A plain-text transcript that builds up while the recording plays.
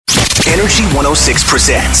Energy 106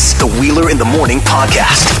 presents the Wheeler in the Morning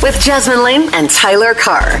podcast with Jasmine Lane and Tyler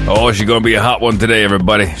Carr. Oh, she's going to be a hot one today,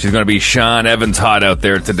 everybody. She's going to be Sean Evans hot out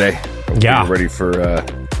there today. Yeah. Get ready for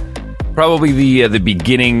probably the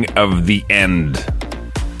beginning of the end.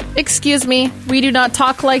 Excuse me, we do not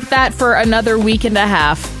talk like that for another week and a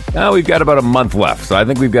half. We've got about a month left. So I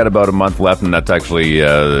think we've got about a month left, and that's actually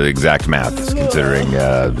exact math, considering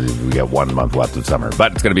we got 1 month left of summer.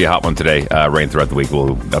 But it's going to be a hot one today. Rain throughout the week.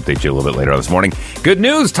 We'll update you a little bit later on this morning. Good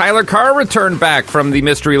news, Tyler Carr returned back from the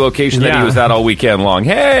mystery location that he was at all weekend long.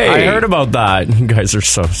 Hey! I heard about that. You guys are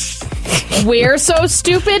so... We're so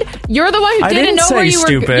stupid. You're the one who didn't know where you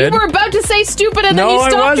were. You were about to say stupid, and then you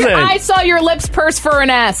stopped. I saw your lips purse for an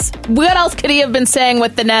S. What else could he have been saying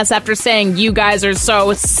with an S after saying you guys are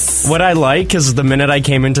so... What I like is the minute I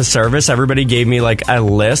came into service, everybody gave me like a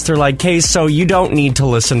list. They're like, hey, so you don't need to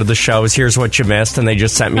listen to the shows. Here's what you missed. And they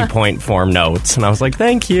just sent me point form notes. And I was like,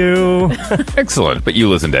 thank you. Excellent. But you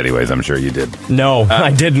listened anyways. I'm sure you did. No, I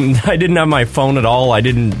didn't. I didn't have my phone at all. I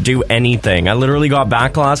didn't do anything. I literally got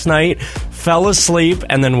back last night, fell asleep,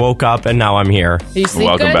 and then woke up, and now I'm here. You sleep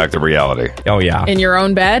Welcome good? back to reality. Oh, yeah. In your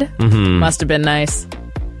own bed? Mm-hmm. Must have been nice.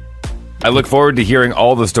 I look forward to hearing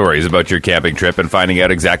all the stories about your camping trip and finding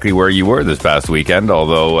out exactly where you were this past weekend,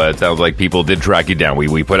 although it sounds like people did track you down.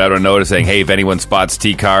 We put out a notice saying, hey, if anyone spots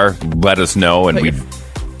T-Car, let us know. And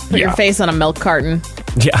Put your face on a milk carton.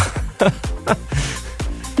 Yeah.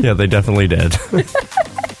 Yeah, they definitely did.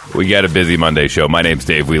 We got a busy Monday show. My name's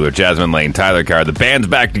Dave Wheeler, Jasmine Lane, Tyler Carr. The band's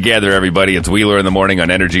back together, everybody. It's Wheeler in the Morning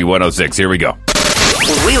on Energy 106. Here we go.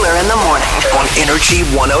 Wheeler in the Morning on Energy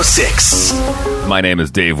 106. My name is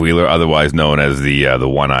Dave Wheeler, otherwise known as the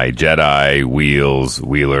One-Eyed Jedi, Wheels,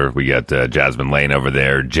 Wheeler. We got Jasmine Lane over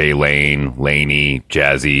there, Jay Lane, Laney,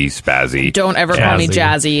 Jazzy, Spazzy. Don't ever call me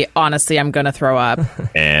Jazzy. Honestly, I'm going to throw up.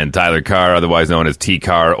 And Tyler Carr, otherwise known as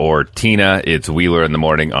T-Car or Tina. It's Wheeler in the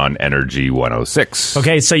Morning on Energy 106.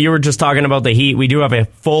 Okay, so you were just talking about the heat. We do have a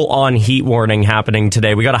full-on heat warning happening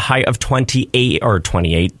today. We got a high of 38.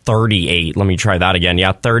 Let me try that again.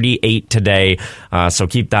 Yeah, 38 today. So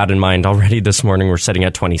keep that in mind. Already this morning, we're sitting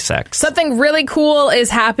at 26. Something really cool is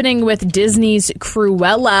happening with Disney's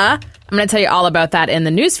Cruella. I'm going to tell you all about that in the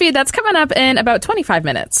newsfeed. That's coming up in about 25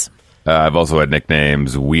 minutes. I've also had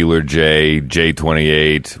nicknames Wheeler J,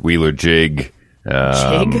 J28, Wheeler Jig.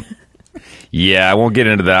 Jig? Yeah, I won't get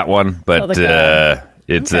into that one, but it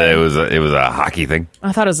was a hockey thing.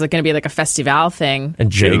 I thought it was going to be like a festival thing. A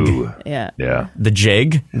jig. Ooh. Yeah. The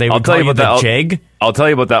jig? They would I'll tell call you about the that. jig? I'll tell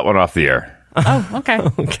you about that one off the air. Oh, okay.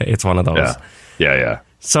 Okay, it's one of those. Yeah.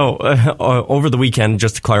 So over the weekend,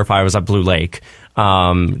 just to clarify, I was at Blue Lake,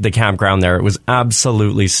 the campground there. It was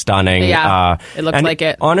absolutely stunning. Yeah, it looked like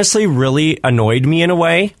it. Honestly, really annoyed me in a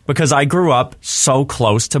way because I grew up so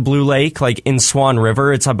close to Blue Lake, like in Swan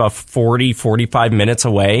River. It's about 45 minutes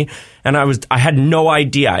away. And I had no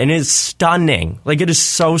idea. And it's stunning. Like, it is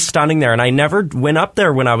so stunning there. And I never went up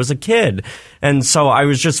there when I was a kid. And so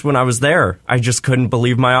when I was there, I just couldn't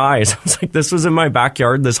believe my eyes. I was like, this was in my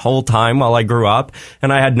backyard this whole time while I grew up.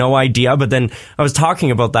 And I had no idea. But then I was talking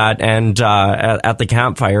about that and at the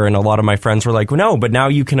campfire, and a lot of my friends were like, well, no, but now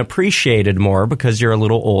you can appreciate it more because you're a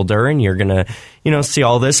little older and you're going to, see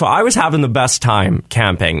all this. So I was having the best time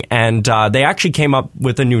camping. And they actually came up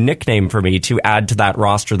with a new nickname for me to add to that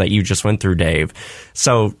roster that you just went through, Dave.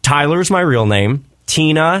 So Tyler's my real name.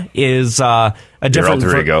 Tina is a different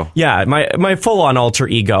alter ego. Yeah, my full-on alter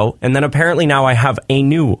ego. And then apparently now I have a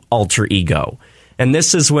new alter ego. And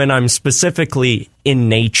this is when I'm specifically in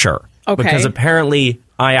nature. Okay. Because apparently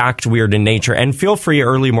I act weird in nature. And feel free,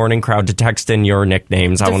 early morning crowd, to text in your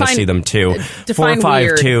nicknames. I want to see them too.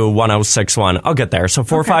 452-1061. I'll get there. So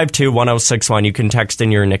 452-1061. You can text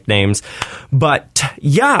in your nicknames. But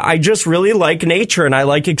yeah, I just really like nature and I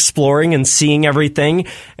like exploring and seeing everything.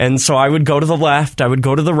 And so I would go to the left. I would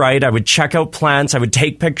go to the right. I would check out plants. I would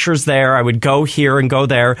take pictures there. I would go here and go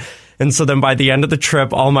there. And so then by the end of the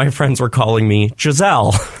trip, all my friends were calling me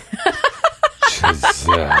Giselle.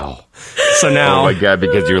 Giselle. So now, oh my God,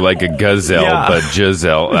 because you're like a gazelle, but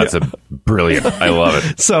Giselle. That's brilliant. I love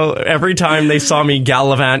it. So every time they saw me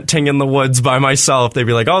gallivanting in the woods by myself, they'd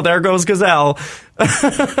be like, oh, there goes Gazelle.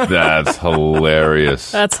 That's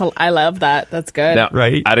hilarious. I love that. That's good. Now,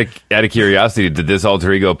 right? Out of curiosity, did this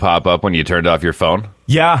alter ego pop up when you turned off your phone?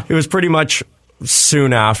 Yeah, it was pretty much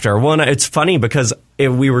soon after. Well, it's funny because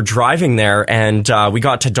we were driving there and we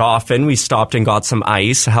got to Dauphin. We stopped and got some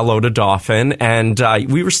ice. Hello to Dauphin. And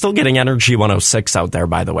we were still getting Energy 106 out there,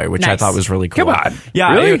 by the way, which I thought was really cool. Come on.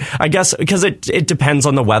 Yeah, really? I guess because it depends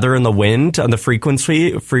on the weather and the wind and the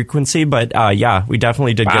frequency. But yeah, we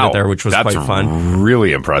definitely did get it there, which was quite fun.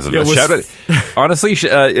 Really impressive. Shout out, honestly,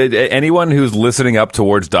 anyone who's listening up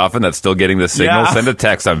towards Dauphin that's still getting the signal, send a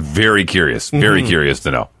text. I'm very curious. Very curious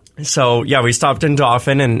to know. So, yeah, we stopped in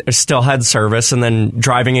Dauphin and still had service, and then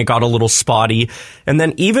driving it got a little spotty. And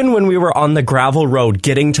then even when we were on the gravel road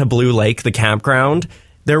getting to Blue Lake, the campground,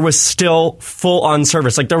 there was still full-on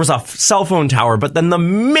service. Like, there was a cell phone tower, but then the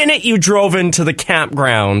minute you drove into the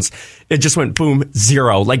campgrounds, it just went boom,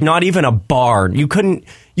 zero. Like, not even a bar. You couldn't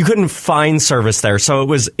find service there. So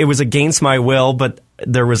it was against my will, but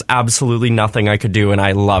there was absolutely nothing I could do, and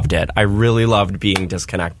I loved it. I really loved being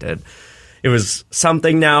disconnected. It was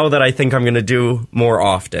something now that I think I'm going to do more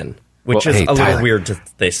often, which is a little weird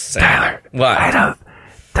to say. Tyler, what?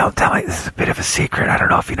 Don't tell me this is a bit of a secret. I don't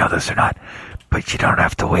know if you know this or not, but you don't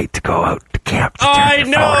have to wait to go out to camp to turn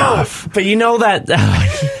your phone off. But you know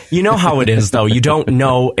that, you know how it is, though. You don't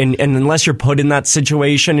know, and unless you're put in that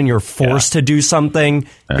situation and you're forced to do something,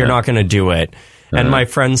 you're not going to do it. And my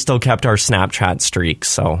friends still kept our Snapchat streak,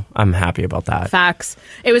 so I'm happy about that. Facts.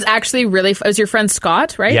 It was actually really... It was your friend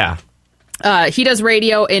Scott, right? Yeah. He does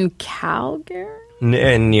radio in Calgary?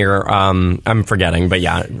 Near, I'm forgetting, but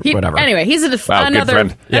whatever. Anyway, he's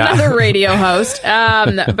another radio host.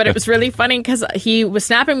 But it was really funny because he was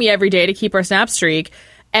snapping me every day to keep our snap streak.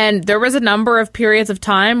 And there was a number of periods of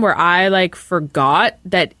time where I forgot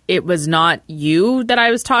that it was not you that I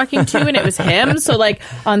was talking to and it was him. So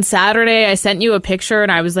on Saturday, I sent you a picture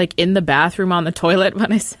and I was in the bathroom on the toilet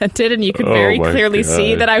when I sent it, and you could very clearly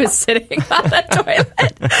see that I was sitting on the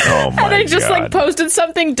toilet. Oh my And I just posted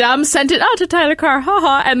something dumb, sent it out to Tyler Carr,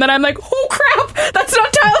 haha, and then I'm like, oh crap, that's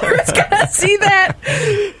not Tyler who's gonna see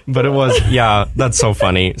that. But it was, that's so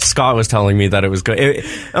funny. Scott was telling me that it was good.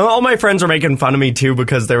 All my friends were making fun of me too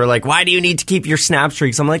because they were like, why do you need to keep your snap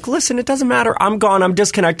streaks? I'm like, listen, it doesn't matter. I'm gone. I'm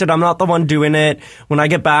disconnected. I'm not the one doing it. When I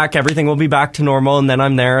get back, everything will be back to normal, and then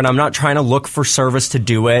I'm there, and I'm not trying to look for service to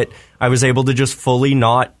do it. I was able to just fully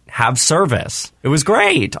not have service. It was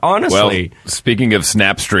great, honestly. Well, speaking of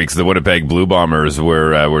snap streaks, the Winnipeg Blue Bombers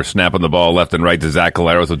were snapping the ball left and right. Zach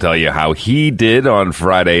Collaros will tell you how he did on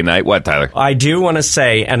Friday night. What, Tyler? I do want to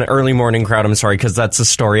say, an early morning crowd, I'm sorry, because that's the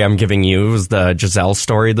story I'm giving you. It was the Giselle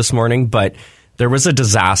story this morning, but there was a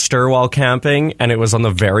disaster while camping, and it was on the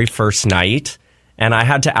very first night, and I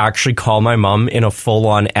had to actually call my mom in a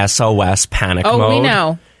full-on SOS panic mode. Oh, we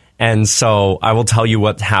know. And so I will tell you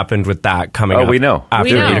what happened with that coming up. Oh, we know.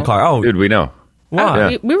 After 8 o'clock. Oh, dude, we know.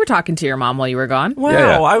 What? We were talking to your mom while you were gone.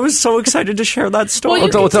 Wow, I was so excited to share that story. I'll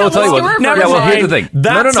tell you what. Here's the thing.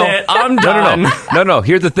 That's it. I'm done. No.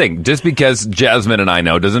 Here's the thing. Just because Jasmine and I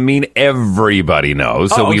know doesn't mean everybody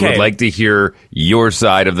knows. So we would like to hear your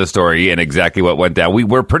side of the story and exactly what went down.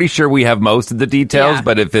 We're pretty sure we have most of the details,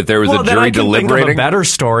 but if there was a jury deliberating, think of a better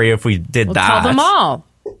story if we did that. Tell them all.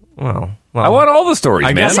 Well, I want all the stories,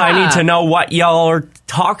 man. I guess I need to know what y'all are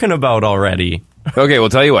talking about already. Okay, we'll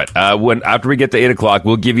tell you what. After we get to 8 o'clock,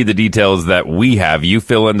 we'll give you the details that we have. You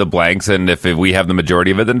fill in the blanks, and if we have the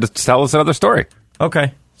majority of it, then just tell us another story.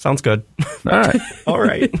 Okay, sounds good. All right. All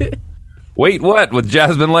right. Wait, what? With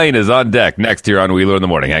Jasmine Lane is on deck next here on Wheeler in the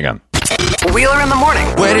Morning. Hang on. Wheeler in the Morning.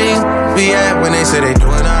 Where they be at when they say they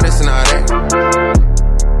doing all this and all that?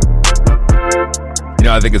 You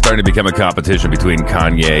know, I think it's starting to become a competition between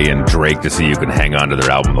Kanye and Drake to see who can hang on to their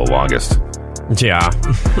album the longest. Yeah.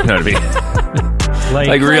 You know what I mean?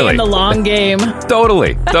 Like really? The long game.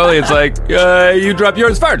 Totally. It's like, you drop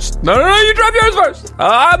yours first. No, you drop yours first.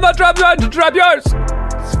 I'm not dropping yours, you drop yours.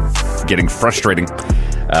 It's getting frustrating.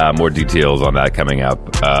 More details on that coming up.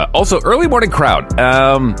 Also, early morning crowd.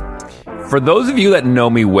 For those of you that know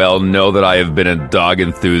me well, know that I have been a dog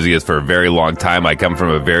enthusiast for a very long time. I come from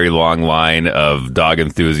a very long line of dog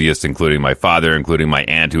enthusiasts, including my father, including my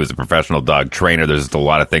aunt, who is a professional dog trainer. There's just a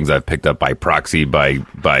lot of things I've picked up by proxy by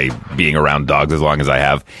being around dogs as long as I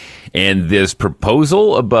have. And this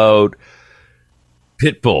proposal about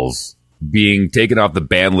pit bulls being taken off the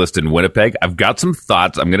ban list in Winnipeg, I've got some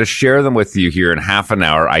thoughts. I'm going to share them with you here in half an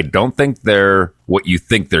hour. I don't think they're what you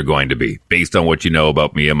think they're going to be, based on what you know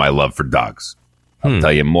about me and my love for dogs. I'll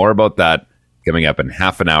tell you more about that coming up in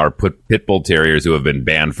half an hour. Pit bull terriers who have been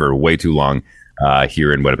banned for way too long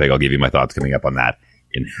here in Winnipeg. I'll give you my thoughts coming up on that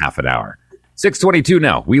in half an hour. 6:22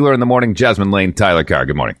 now. Wheeler in the Morning. Jasmine Lane, Tyler Carr.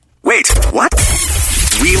 Good morning. Wait, what?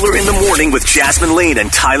 Wheeler Wheeler in the Morning with Jasmine Lane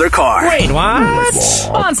and Tyler Carr. Wait, what?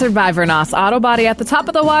 Sponsored by Vernos Auto Body at the top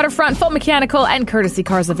of the waterfront. Full mechanical and courtesy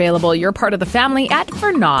cars available. You're part of the family at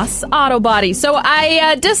Vernos Auto Body. So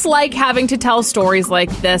I dislike having to tell stories like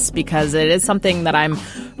this because it is something that I'm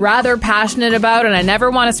rather passionate about, and I never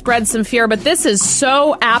want to spread some fear, but this is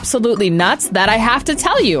so absolutely nuts that I have to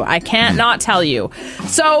tell you. I can't not tell you.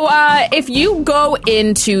 So if you go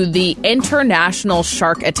into the International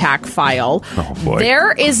Shark Attack file,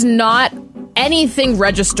 there is not anything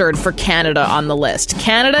registered for Canada on the list.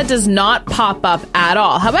 Canada does not pop up at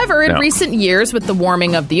all. However, in recent years, with the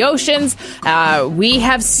warming of the oceans, we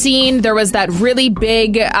have seen there was that really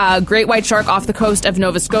big great white shark off the coast of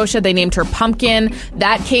Nova Scotia. They named her Pumpkin.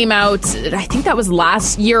 That came out, I think that was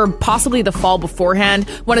last year, possibly the fall beforehand.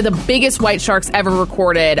 One of the biggest white sharks ever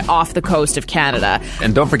recorded off the coast of Canada.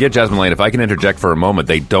 And don't forget, Jasmine Lane, if I can interject for a moment,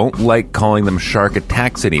 they don't like calling them shark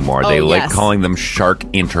attacks anymore. They like calling them shark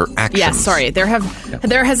interactions. Yes, sorry. There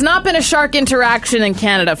has not been a shark interaction in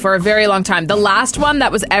Canada for a very long time. The last one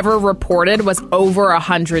that was ever reported was over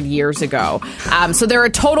 100 years ago. So they're a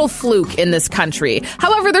total fluke in this country.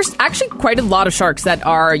 However, there's actually quite a lot of sharks that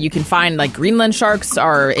you can find, like Greenland sharks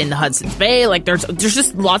are in the Hudson's Bay. Like there's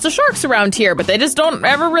just lots of sharks around here, but they just don't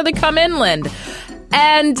ever really come inland.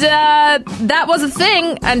 And that was a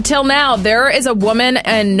thing until now. There is a woman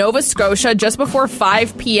in Nova Scotia just before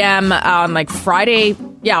 5 p.m. on Friday.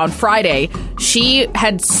 Yeah, on Friday, she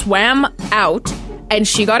had swam out and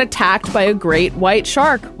she got attacked by a great white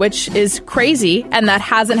shark, which is crazy. And that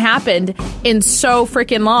hasn't happened in so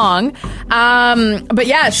freaking long. But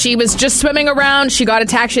yeah, she was just swimming around. She got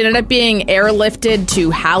attacked. She ended up being airlifted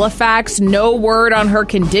to Halifax. No word on her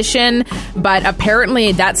condition. But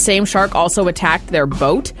apparently that same shark also attacked their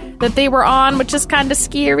boat that they were on, which is kind of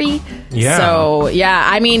scary. Yeah. So, yeah,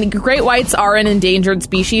 I mean, great whites are an endangered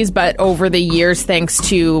species, but over the years, thanks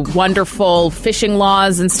to wonderful fishing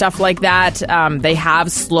laws and stuff like that, they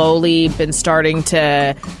have slowly been starting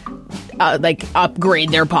to upgrade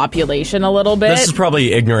their population a little bit. This is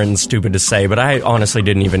probably ignorant and stupid to say, but I honestly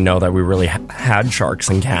didn't even know that we really had sharks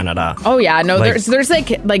in Canada. Oh yeah, no, there's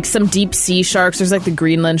like some deep sea sharks. There's like the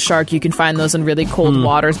Greenland shark. You can find those in really cold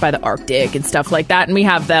waters by the Arctic and stuff like that. And we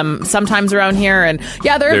have them sometimes around here. And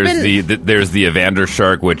yeah, there's the Evander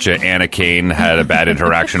shark, which Anna Kane had a bad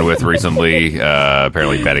interaction with recently.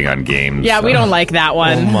 Apparently betting on games. Yeah, we don't like that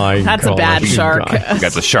one. Oh my That's God. a bad shark.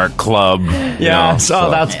 Got the Shark Club. Yeah,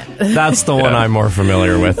 that's the one I'm more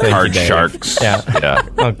familiar with. Hard sharks. Yeah.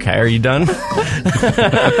 Okay, are you done? This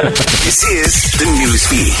is the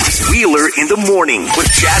Newsfeed. Wheeler in the Morning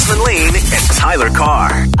with Jasmine Lane and Tyler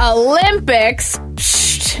Carr. Olympics?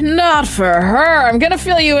 Psst, not for her. I'm going to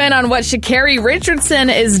fill you in on what Sha'Carri Richardson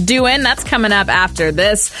is doing. That's coming up after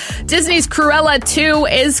this. Disney's Cruella 2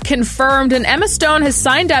 is confirmed, and Emma Stone has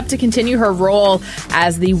signed up to continue her role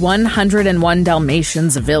as the 101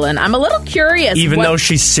 Dalmatians villain. I'm a little curious. Even though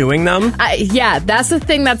she's suing them? Yeah, that's the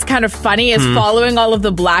thing that's kind of funny is following all of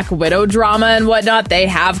the Black Widow drama and whatnot, they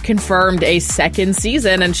have confirmed a second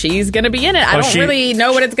season and she's going to be in it. I don't really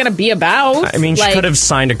know what it's going to be about. I mean, she could have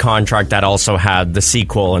signed a contract that also had the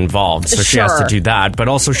sequel involved, so she has to do that. But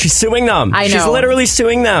also, she's suing them. I know. She's literally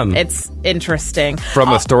suing them. It's interesting. From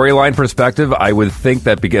a storyline perspective, I would think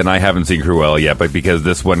that, I haven't seen Cruella yet, but because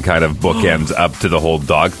this one kind of bookends up to the whole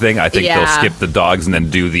dog thing, I think they'll skip the dogs and then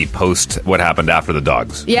do the post what happened after the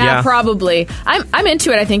dogs. Yeah, probably. I'm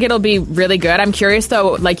into it. I think it'll be really good. I'm curious,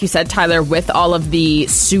 though, like you said, Tyler, with all of the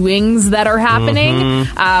suings that are happening,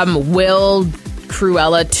 will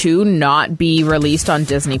Cruella 2 not be released on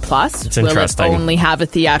Disney Plus? It's interesting. Will it only have a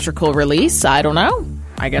theatrical release? I don't know.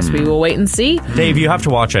 I guess we will wait and see. Dave, you have to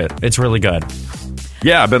watch it. It's really good.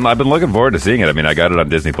 Yeah, I've been looking forward to seeing it. I mean, I got it on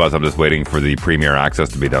Disney Plus. I'm just waiting for the premiere access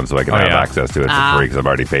to be done so I can have access to it for free because I've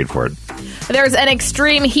already paid for it. There's an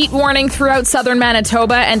extreme heat warning throughout southern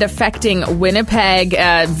Manitoba and affecting Winnipeg.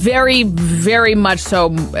 Very, very much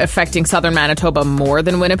so affecting southern Manitoba more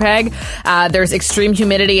than Winnipeg. There's extreme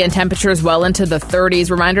humidity and temperatures well into the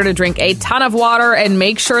 30s. Reminder to drink a ton of water and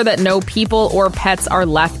make sure that no people or pets are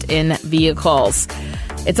left in vehicles.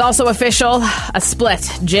 It's also official, a split.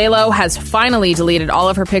 J-Lo has finally deleted all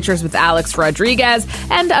of her pictures with Alex Rodriguez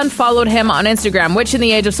and unfollowed him on Instagram, which in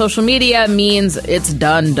the age of social media means it's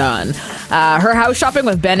done. Her house shopping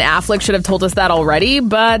with Ben Affleck should have told us that already,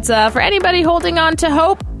 but for anybody holding on to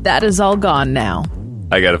hope, that is all gone now.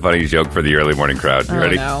 I got a funny joke for the early morning crowd. You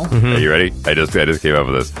ready? No. Are you ready? I just came up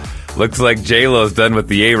with this. Looks like J-Lo's done with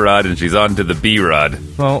the A-Rod and she's on to the B-Rod.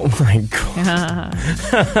 Oh, my God.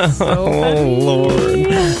 So oh, Lord.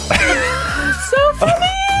 So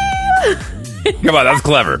funny. Come on, that's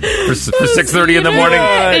clever. For 6:30 in the morning?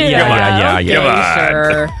 Yeah. Come on.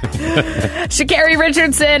 Sure. Sha'Carri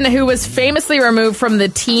Richardson, who was famously removed from the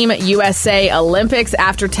Team USA Olympics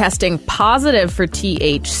after testing positive for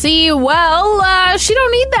THC, well, she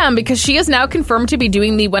don't need them because she is now confirmed to be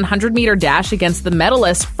doing the 100-meter dash against the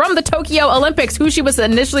medalist from the Tokyo Olympics, who she was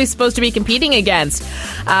initially supposed to be competing against.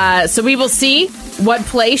 So we will see what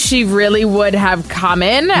place she really would have come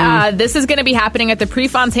in. This is going to be happening at the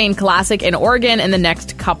Prefontaine Classic in Oregon in the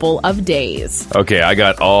next couple of days. Okay, I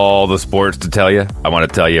got all the sports to tell you. I want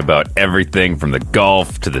to tell you about everything from the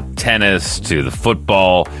golf to the tennis to the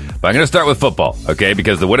football. But I'm going to start with football, okay?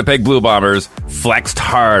 Because the Winnipeg Blue Bombers flexed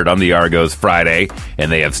hard on the Argos Friday,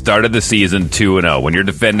 and they have started the season 2-0. When you're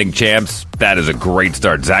defending champs, that is a great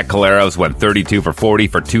start. Zach Collaros went 32 for 40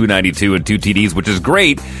 for 292 and 2 TDs, which is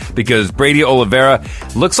great because Brady Oliveira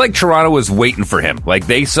looks like Toronto was waiting for him. Like,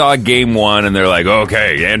 they saw game one, and they're like,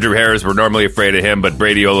 okay, Andrew Harris, we're normally afraid of him, but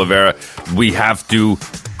Brady Oliveira, we have to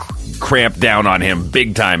cramp down on him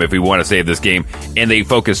big time if we want to save this game. And they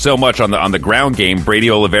focused so much on the ground game. Brady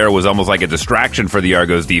Oliveira was almost like a distraction for the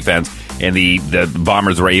Argos defense, and the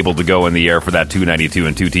Bombers were able to go in the air for that 292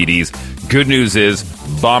 and 2 TDs. Good news is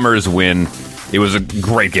Bombers win. It was a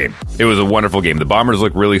great game. It was a wonderful game. The Bombers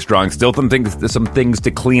look really strong. Still some things to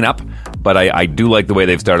clean up, but I do like the way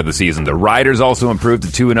they've started the season. The Riders also improved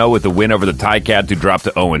to 2-0 with the win over the Ticats, who dropped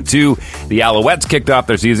to 0-2. The Alouettes kicked off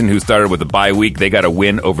their season, who started with a bye week. They got a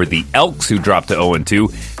win over the Elks, who dropped to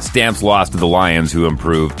 0-2. Stamps lost to the Lions, who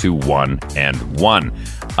improved to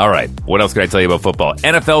 1-1. All right, what else can I tell you about football?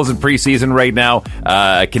 NFL's in preseason right now.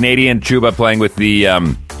 Canadian Chuba playing with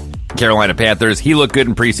the Carolina Panthers. He looked good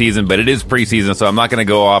in preseason, but it is preseason, so I'm not going to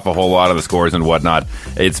go off a whole lot of the scores and whatnot.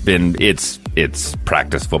 It's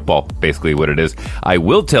practice football, basically what it is. I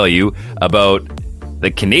will tell you about the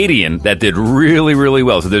Canadian that did really, really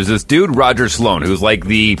well. So there's this dude, Roger Sloan, who's like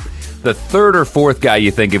the third or fourth guy you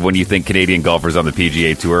think of when you think Canadian golfers on the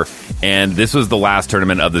PGA Tour. And this was the last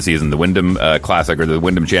tournament of the season, the Wyndham Classic, or the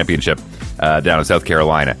Wyndham Championship down in South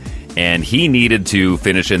Carolina. And he needed to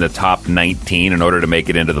finish in the top 19 in order to make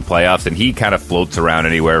it into the playoffs. And he kind of floats around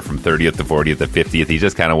anywhere from 30th to 40th to 50th. He's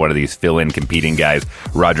just kind of one of these fill-in competing guys,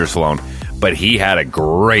 Roger Sloan. But he had a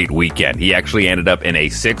great weekend. He actually ended up in a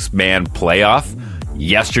 6-man playoff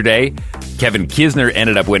yesterday. Kevin Kisner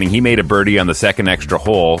ended up winning. He made a birdie on the second extra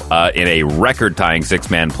hole in a record-tying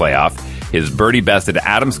 6-man playoff. His birdie bested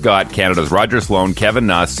Adam Scott, Canada's Roger Sloan, Kevin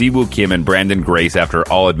Na, Siwoo Kim, and Brandon Grace after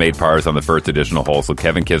all had made pars on the first additional hole. So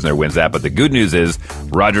Kevin Kisner wins that. But the good news is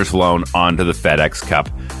Roger Sloan on to the FedEx Cup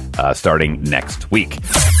starting next week.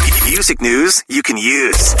 Music news you can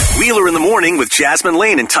use. Wheeler in the Morning with Jasmine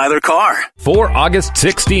Lane and Tyler Carr. For August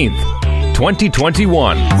 16th,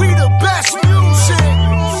 2021. We the best music.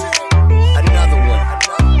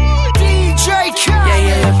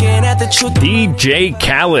 DJ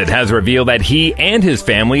Khaled has revealed that he and his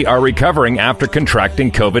family are recovering after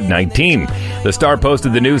contracting COVID-19. The star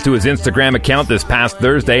posted the news to his Instagram account this past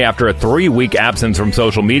Thursday after a 3-week absence from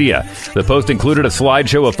social media. The post included a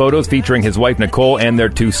slideshow of photos featuring his wife Nicole and their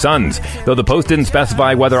 2 sons, though the post didn't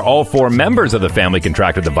specify whether all 4 members of the family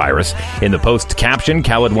contracted the virus. In the post's caption,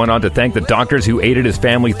 Khaled went on to thank the doctors who aided his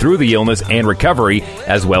family through the illness and recovery,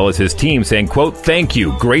 as well as his team, saying, quote, "Thank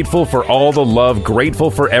you. Grateful for all the love. Grateful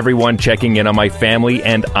for everyone checking in on my family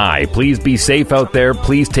and I. Please be safe out there.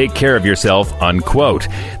 Please take care of yourself," unquote.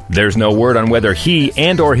 There's no word on whether he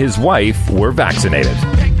and or his wife were vaccinated.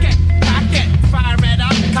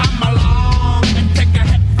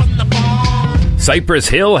 Cypress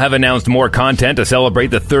Hill have announced more content to celebrate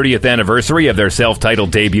the 30th anniversary of their self-titled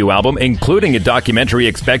debut album, including a documentary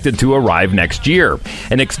expected to arrive next year.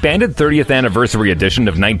 An expanded 30th anniversary edition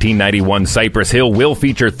of 1991 Cypress Hill will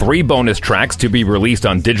feature 3 bonus tracks to be released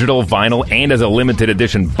on digital, vinyl, and as a limited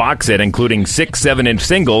edition box set, including 6 7-inch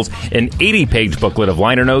singles, an 80-page booklet of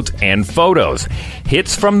liner notes, and photos.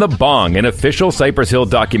 Hits from the Bong, an official Cypress Hill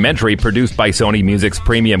documentary produced by Sony Music's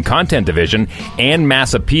premium content division, and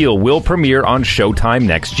Mass Appeal will premiere on Showtime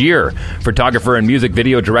next year. Photographer and music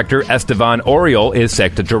video director Estevan Oriol is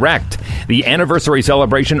set to direct. The anniversary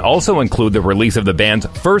celebration also include the release of the band's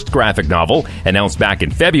first graphic novel, announced back in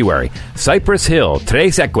February. Cypress Hill,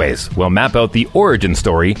 Tres Eques, will map out the origin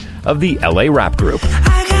story of the LA rap group.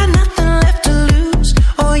 I got nothing left to lose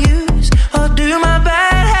or use or do my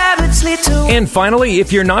bad habits lead to. And finally,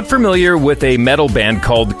 if you're not familiar with a metal band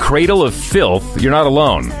called Cradle of Filth, you're not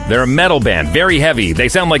alone. They're a metal band, very heavy. They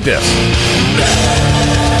sound like this.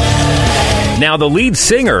 Now, the lead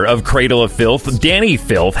singer of Cradle of Filth, Danny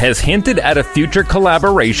Filth, has hinted at a future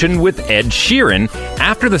collaboration with Ed Sheeran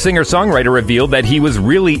after the singer-songwriter revealed that he was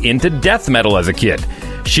really into death metal as a kid.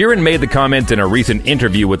 Sheeran made the comment in a recent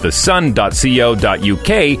interview with thesun.co.uk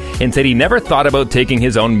and said he never thought about taking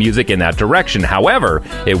his own music in that direction. However,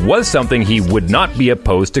 it was something he would not be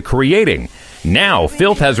opposed to creating. Now,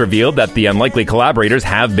 Filth has revealed that the unlikely collaborators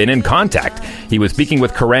have been in contact. He was speaking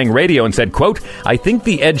with Kerrang! Radio and said, quote, I think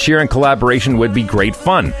the Ed Sheeran collaboration would be great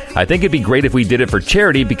fun. I think it'd be great if we did it for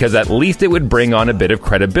charity because at least it would bring on a bit of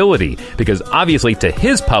credibility. Because obviously to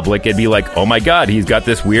his public, it'd be like, oh my God, he's got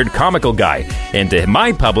this weird comical guy. And to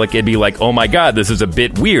my public, it'd be like, oh my God, this is a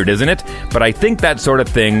bit weird, isn't it? But I think that sort of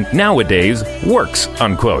thing nowadays works,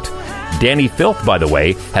 unquote. Danny Filth, by the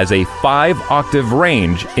way, has a 5-octave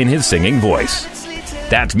range in his singing voice.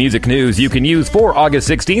 That's music news you can use for August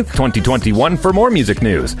 16th, 2021. For more music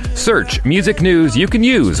news, search Music News You Can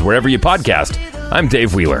Use wherever you podcast. I'm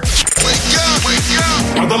Dave Wheeler.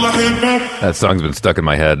 That song's been stuck in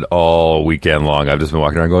my head all weekend long. I've just been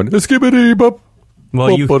walking around going, skibbity-bop.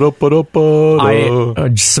 Well,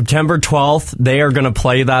 September 12th, they are going to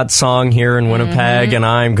play that song here in Winnipeg, and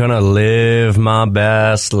I'm going to live my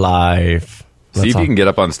best life. See if you can get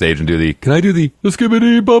up on stage and do the, can I do the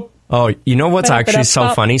skibbity-bop? Oh, you know what's actually so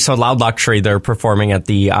funny? So Loud Luxury, they're performing at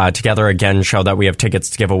the Together Again show that we have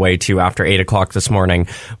tickets to give away to after 8 o'clock this morning.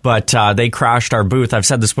 But they crashed our booth. I've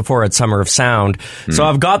said this before at Summer of Sound. So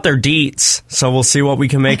I've got their deets. So we'll see what we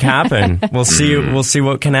can make happen. We'll see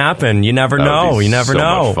what can happen. You never know. You never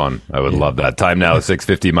know. Much fun. I would love that. Time now is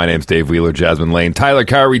 6:50. My name's Dave Wheeler, Jasmine Lane. Tyler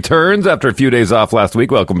Carr returns after a few days off last week.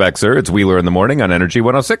 Welcome back, sir. It's Wheeler in the Morning on Energy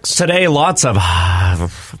 106. Today, lots of...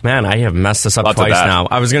 Man, I have messed this up twice now.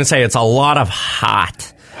 I was going to say it's a lot of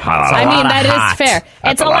hot. I mean, that is fair.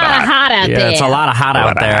 It's a lot of hot out there. It's a lot of hot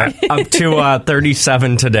out there. Up to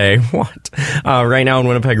 37 today. What? Right now in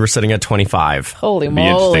Winnipeg, we're sitting at 25. Holy It'd moly. be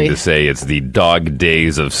interesting to say it's the dog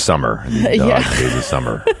days of summer. Days of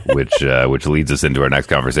summer, which leads us into our next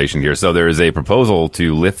conversation here. So there is a proposal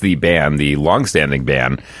to lift the ban, the longstanding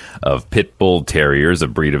ban of pit bull terriers, a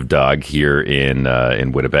breed of dog here in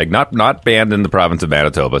Winnipeg. Not banned in the province of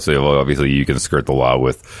Manitoba. So obviously you can skirt the law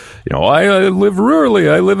with, I live rurally.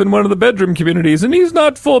 I live in one of the bedroom communities, and he's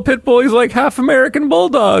not full pit bull. He's like half American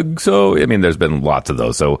bulldog. So, I mean, there's been lots of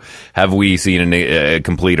those. So have we seen a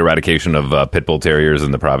complete eradication of pit bull terriers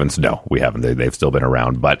in the province? No, we haven't. They've still been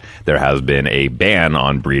around, but there has been a ban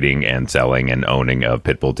on breeding and selling and owning of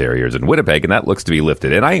pit bull terriers in Winnipeg, and that looks to be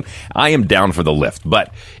lifted. And I am down for the lift,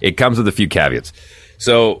 but it comes with a few caveats.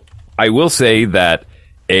 So I will say that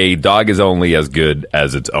a dog is only as good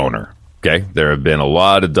as its owner. Okay, there have been a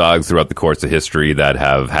lot of dogs throughout the course of history that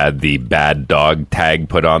have had the bad dog tag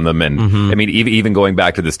put on them. And I mean, even going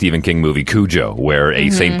back to the Stephen King movie Cujo, where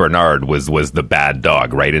a St. Bernard was the bad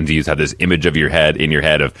dog, right? And you just have this image of in your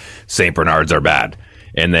head of St. Bernards are bad.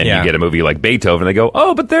 And then you get a movie like Beethoven, they go,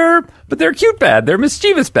 oh, but they're cute bad. They're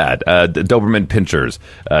mischievous bad. Doberman Pinschers,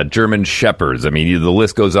 German Shepherds. I mean, the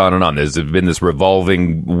list goes on and on. There's been this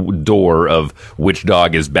revolving door of which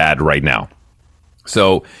dog is bad right now.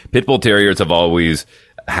 So pit bull terriers have always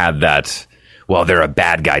had that, well, they're a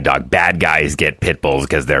bad guy dog. Bad guys get pit bulls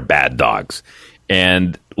because they're bad dogs.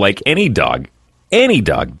 And like any dog,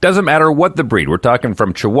 doesn't matter what the breed. We're talking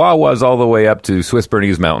from Chihuahuas all the way up to Swiss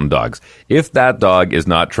Bernese Mountain Dogs. If that dog is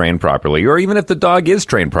not trained properly, or even if the dog is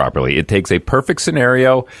trained properly, it takes a perfect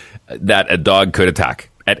scenario that a dog could attack.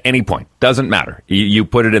 At any point. Doesn't matter. You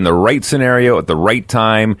put it in the right scenario at the right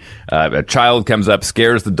time. A child comes up,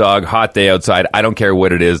 scares the dog, hot day outside. I don't care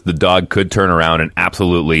what it is. The dog could turn around and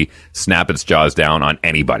absolutely snap its jaws down on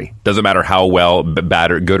anybody. Doesn't matter how well,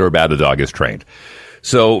 bad or good or bad the dog is trained.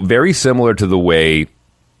 So very similar to the way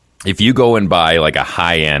if you go and buy like a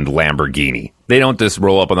high-end Lamborghini, they don't just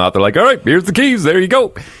roll up on that. They're like, all right, here's the keys. There you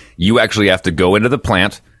go. You actually have to go into the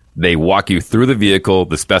plant. They walk you through the vehicle,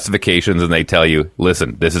 the specifications, and they tell you,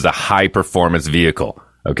 listen, this is a high-performance vehicle,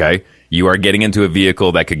 okay? You are getting into a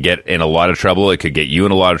vehicle that could get in a lot of trouble. It could get you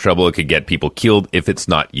in a lot of trouble. It could get people killed if it's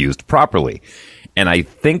not used properly. And I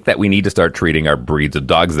think that we need to start treating our breeds of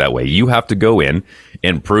dogs that way. You have to go in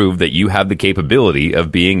and prove that you have the capability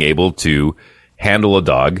of being able to handle a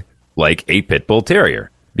dog like a pit bull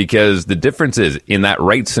terrier. Because the difference is in that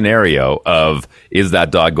right scenario of is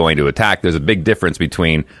that dog going to attack? There's a big difference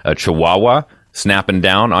between a Chihuahua snapping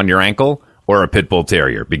down on your ankle or a pit bull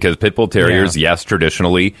terrier. Because pit bull terriers, yes,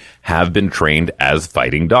 traditionally have been trained as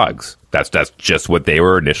fighting dogs. That's just what they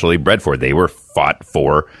were initially bred for. They were fought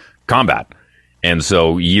for combat. And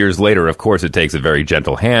so years later, of course, it takes a very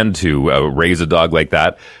gentle hand to raise a dog like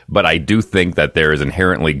that. But I do think that there is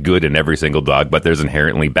inherently good in every single dog, but there's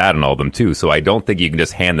inherently bad in all of them too. So I don't think you can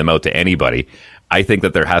just hand them out to anybody. I think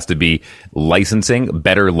that there has to be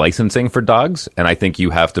better licensing for dogs, and I think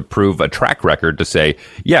you have to prove a track record to say,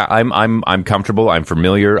 yeah, I'm comfortable, I'm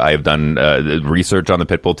familiar, I've done research on the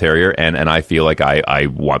Pit Bull Terrier, and I feel like I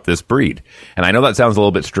want this breed. And I know that sounds a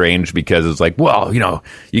little bit strange because it's like, well,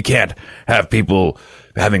 you can't have people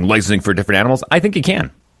having licensing for different animals. I think you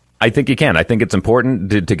can. I think it's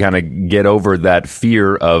important to kind of get over that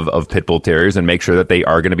fear of Pit Bull Terriers and make sure that they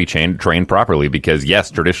are going to be trained properly because,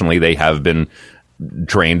 yes, traditionally they have been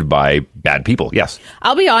trained by bad people. Yes.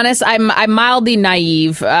 I'll be honest. I'm mildly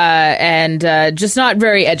naive and just not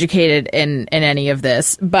very educated in any of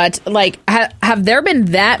this. But have there been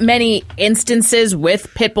that many instances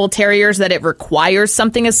with Pit Bull Terriers that it requires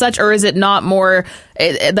something as such, or is it not more?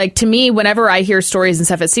 To me, whenever I hear stories and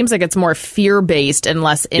stuff, it seems like it's more fear-based and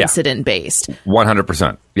less incident-based.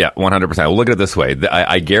 100%. Yeah, 100%. Well, look at it this way.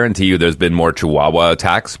 I guarantee you there's been more Chihuahua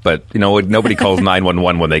attacks, but nobody calls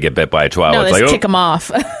 911 when they get bit by a Chihuahua. No, it's kick them off.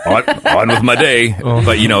 on with my day.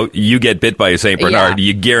 But, you get bit by a St. Bernard,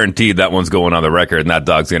 you guarantee that one's going on the record, and that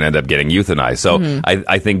dog's going to end up getting euthanized. So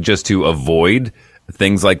I think just to avoid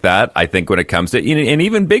things like that, I think when it comes to, and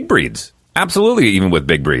even big breeds, absolutely, even with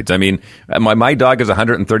big breeds. I mean, my dog is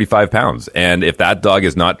 135 pounds, and if that dog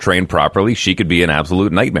is not trained properly, she could be an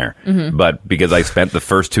absolute nightmare. But because I spent the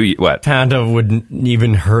first 2 years... What? Panda wouldn't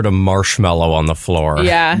even hurt a marshmallow on the floor.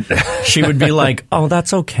 Yeah. She would be like, oh,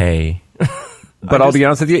 that's okay. But I'll be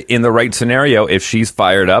honest with you, in the right scenario, if she's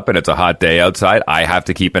fired up and it's a hot day outside, I have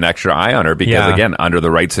to keep an extra eye on her because, again, under the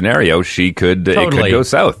right scenario, it could go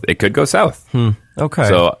south. It could go south. Okay.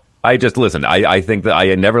 So... I just listen. I think that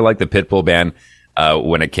I never liked the pit bull ban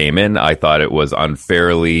when it came in. I thought it was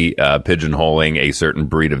unfairly pigeonholing a certain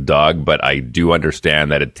breed of dog, but I do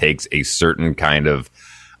understand that it takes a certain kind of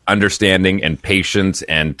understanding and patience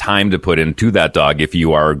and time to put into that dog if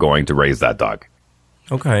you are going to raise that dog.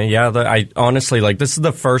 Okay, yeah. I honestly, this is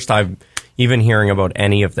the first I've even hearing about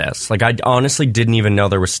any of this. I honestly didn't even know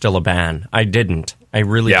there was still a ban. I didn't. I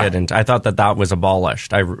really didn't. I thought that was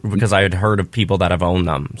abolished because I had heard of people that have owned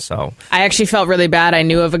them. So I actually felt really bad. I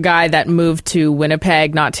knew of a guy that moved to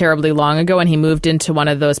Winnipeg not terribly long ago, and he moved into one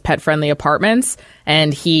of those pet-friendly apartments,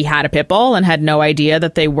 and he had a pit bull and had no idea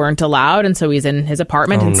that they weren't allowed, and so he's in his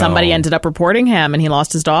apartment, and somebody ended up reporting him, and he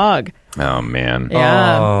lost his dog. Oh, man.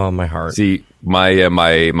 Yeah. Oh, my heart. See,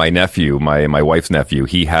 my nephew, my wife's nephew,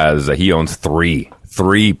 he owns three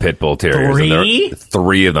pit bull terriers.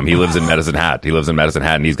 Three of them. He lives in Medicine Hat.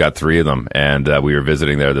 And he's got 3 of them. And we were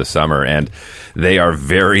visiting there this summer, and they are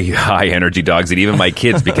very high energy dogs. And even my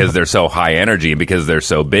kids, because they're so high energy and because they're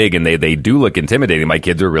so big and they do look intimidating, my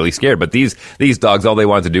kids are really scared. But these dogs, all they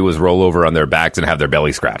want to do is roll over on their backs and have their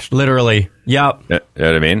belly scratched. Literally. Yep. You know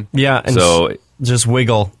what I mean? Yeah. And so just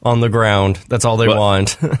wiggle on the ground. That's all they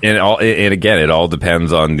want. and again, it all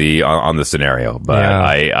depends on the scenario. But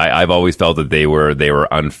I've always felt that they were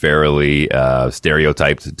unfairly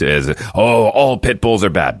stereotyped as all pit bulls are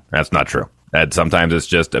bad. That's not true. That sometimes it's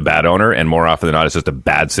just a bad owner, and more often than not, it's just a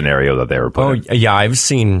bad scenario that they were put in. Yeah, I've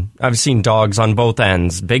seen dogs on both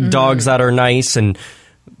ends. Big dogs that are nice and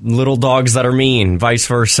little dogs that are mean. Vice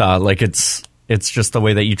versa. It's just the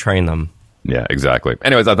way that you train them. Yeah, exactly.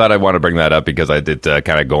 Anyways, I thought I'd want to bring that up because I did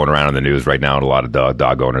kind of going around in the news right now, and a lot of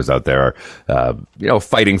dog owners out there are,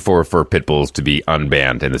 fighting for pit bulls to be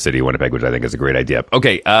unbanned in the city of Winnipeg, which I think is a great idea.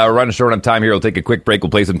 Okay, running short on time here. We'll take a quick break. We'll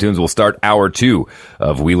play some tunes. We'll start hour 2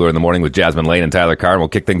 of Wheeler in the Morning with Jasmine Lane and Tyler Carr, and we'll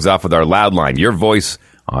kick things off with our loud line. Your voice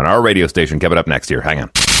on our radio station. Coming up next year. Hang on.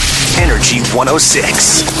 Energy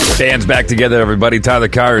 106. Band's back together, everybody. Tyler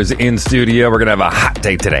Carr is in studio. We're going to have a hot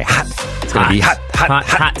day today. It's going to be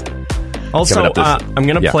hot. Also, I'm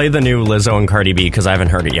going to play the new Lizzo and Cardi B because I haven't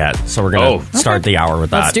heard it yet. So we're going to start the hour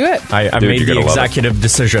with that. Let's do it. I made the executive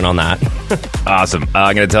decision on that. Awesome.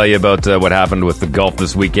 I'm going to tell you about what happened with the golf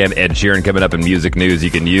this weekend. Ed Sheeran coming up in music news you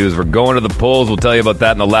can use. We're going to the polls. We'll tell you about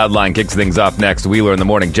that, and the loud line kicks things off next. Wheeler in the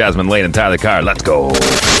Morning, Jasmine Lane and Tyler Carr. Let's go.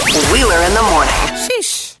 Wheeler in the Morning.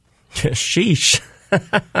 Sheesh. Sheesh.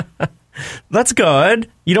 That's good.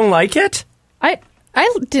 You don't like it? I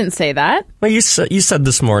didn't say that. Well, you said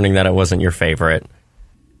this morning that it wasn't your favorite.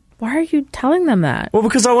 Why are you telling them that? Well,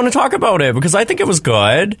 because I want to talk about it. Because I think it was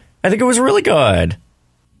good. I think it was really good.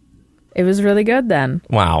 It was really good then.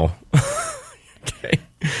 Wow. Okay.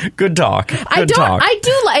 Good talk. I do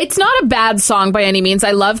like. It's not a bad song by any means.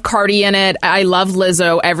 I love Cardi in it. I love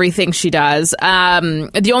Lizzo, everything she does.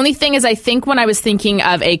 The only thing is, I think when I was thinking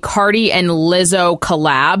of a Cardi and Lizzo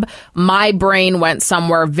collab, my brain went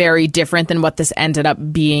somewhere very different than what this ended up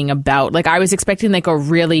being about. Like, I was expecting like a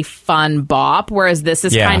really fun bop, whereas this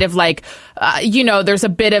is kind of like, there's a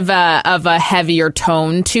bit of a heavier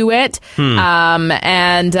tone to it.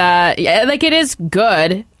 Like, it is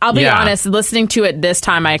good. I'll be honest, listening to it this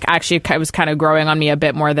time, it was kind of growing on me a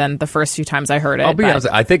bit more than the first few times I heard it. I'll be honest,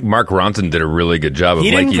 I think Mark Ronson did a really good job of, he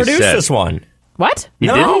didn't produce this one. What? He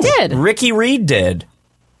did. Ricky Reed did.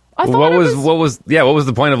 What was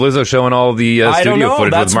the point of Lizzo showing all the studio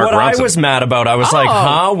footage with Mark Ronson? That's what I was mad about. I was like,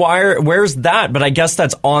 where's that? But I guess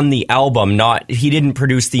that's on the album. He didn't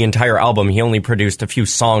produce the entire album. He only produced a few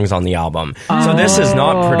songs on the album. So this is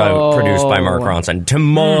not produced by Mark Ronson, to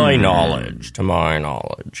my knowledge.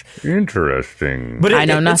 Interesting. But I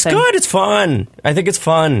know nothing. It's good. It's fun. I think it's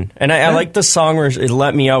fun. And I like the song where it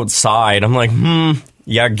let me outside. I'm like,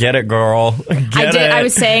 yeah, get it, girl. I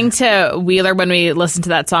was saying to Wheeler when we listened to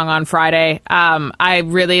that song on Friday, I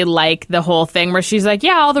really like the whole thing where she's like,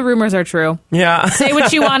 yeah, all the rumors are true. Yeah. Say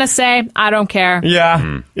what you want to say. I don't care.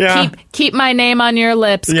 Yeah. Yeah. Keep my name on your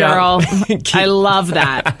lips, girl. I love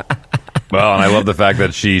that. Well, and I love the fact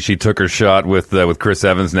that she took her shot with Chris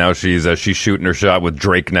Evans. Now she's shooting her shot with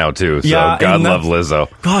Drake now too. So God love Lizzo.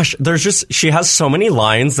 Gosh, she has so many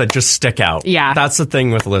lines that just stick out. Yeah, that's the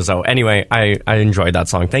thing with Lizzo. Anyway, I enjoyed that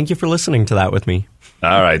song. Thank you for listening to that with me.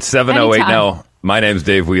 All right, 7:08 now. My name's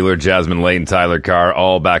Dave Wheeler, Jasmine Lane, Tyler Carr,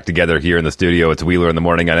 all back together here in the studio. It's Wheeler in the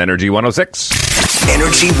Morning on Energy 106.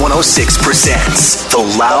 Energy 106 presents The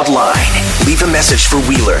Loud Line. Leave a message for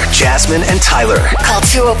Wheeler, Jasmine, and Tyler. Call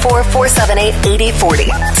 204-478-8040.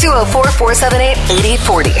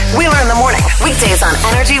 204-478-8040. Wheeler in the Morning. Weekdays on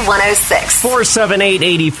Energy 106.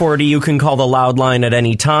 478-8040. You can call The Loud Line at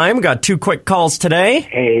any time. Got 2 quick calls today.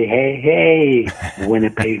 Hey,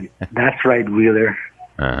 Winnipeg. That's right, Wheeler.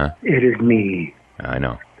 It is me. I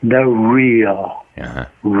know. The real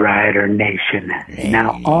Rider Nation.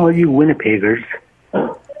 Now, all you Winnipeggers,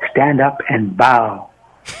 stand up and bow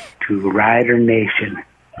to Rider Nation.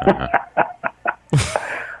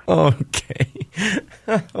 Okay.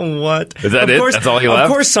 What? Is that it? That's all you left? Of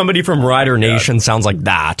course somebody from Rider Nation sounds like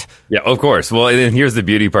that. Yeah, of course. Well, and here's the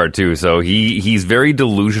beauty part, too. So he's very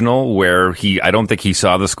delusional where I don't think he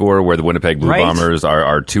saw the score where the Winnipeg Blue Bombers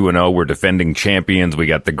are 2-0. We're defending champions. We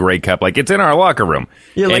got the Grey Cup. Like, it's in our locker room.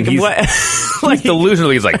 Yeah, and he's delusional.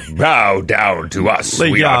 He's like, bow down to us.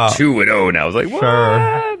 Like, we are 2-0 now. I was like, what?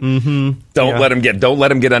 Sure. Mm-hmm. Don't let him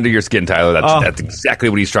get under your skin, Tyler. That's exactly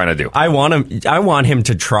what he's trying to do. I want him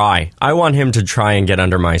to try. I want him to try and get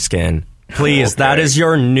under my skin. Please, that is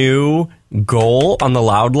your new goal on the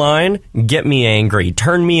Loud Line. Get me angry.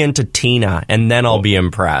 Turn me into Tina, and then I'll be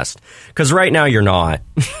impressed. Because right now you're not.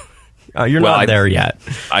 You're not there yet.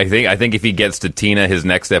 I think if he gets to Tina, his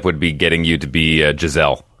next step would be getting you to be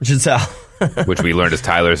Giselle. Which we learned is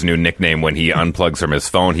Tyler's new nickname. When he unplugs from his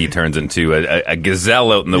phone, he turns into a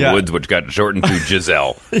gazelle out in the woods, which got shortened to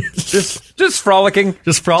Giselle. just frolicking.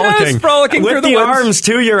 Just frolicking with through the woods. Arms,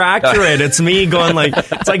 too. You're accurate. It's me going like,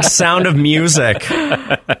 it's like Sound of Music.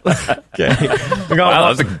 Okay.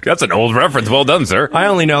 Wow, that's an old reference. Well done, sir. I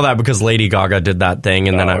only know that because Lady Gaga did that thing,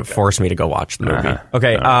 and then it forced me to go watch the movie.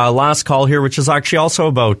 Okay, last call here, which is actually also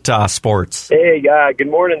about sports. Hey, good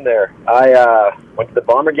morning there. I went to the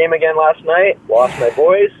Bomber game again last night, lost my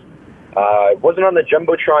boys. Wasn't on the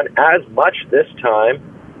Jumbotron as much this time,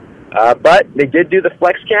 but they did do the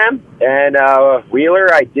flex cam, and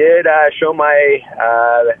Wheeler, I did show my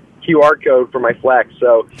QR code for my flex,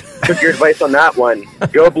 so took your advice on that one.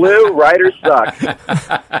 Go Blue, Riders suck.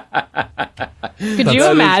 Could you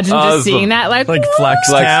imagine just seeing that? Like flex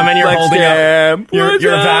cam, and you're holding up your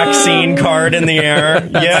vaccine card in the air.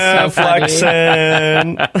 Yeah,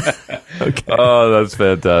 flexing. Okay. Oh, that's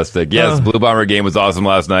fantastic. Yes, Blue Bomber game was awesome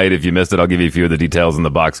last night. If you missed it, I'll give you a few of the details in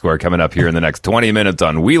the box score coming up here in the next 20 minutes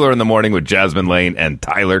on Wheeler in the Morning with Jasmine Lane and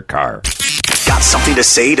Tyler Carr. Got something to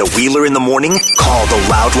say to Wheeler in the Morning? Call the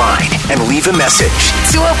Loud Line and leave a message.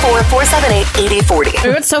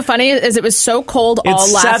 204-478-8040. What's so funny is it was so cold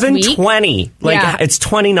all last week. It's 7:20. It's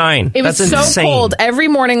 29. It was so cold every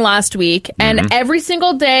morning last week, and every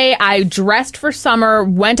single day I dressed for summer,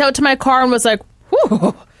 went out to my car and was like,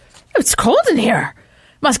 whew, it's cold in here.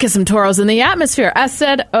 Must get some Toros in the atmosphere. I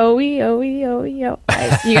said, oh-ee. You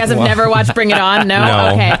guys have never watched Bring It On?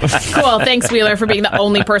 No? Okay. Cool. Thanks, Wheeler, for being the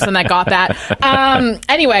only person that got that.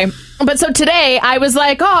 Anyway, but so today I was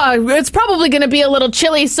like, it's probably going to be a little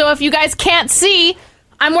chilly. So if you guys can't see,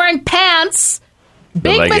 I'm wearing pants.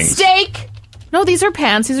 Big mistake. No, these are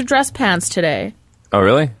pants. These are dress pants today. Oh,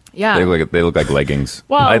 really? Yeah. They look like leggings.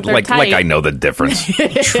 Well, like I know the difference.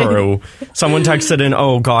 True. Someone texted in,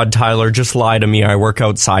 oh, God, Tyler, just lie to me. I work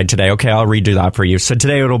outside today. Okay, I'll redo that for you. So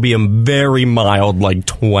today it'll be a very mild, like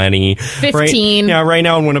 20. 15. Right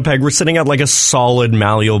now in Winnipeg, we're sitting at like a solid,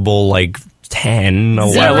 malleable, like 10,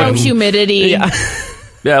 11. Zero humidity.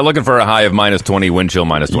 Yeah, looking for a high of minus 20, wind chill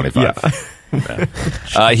minus 25.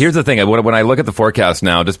 Yeah. Here's the thing. When I look at the forecast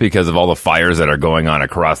now, just because of all the fires that are going on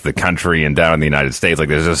across the country and down in the United States, like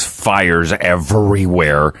there's just fires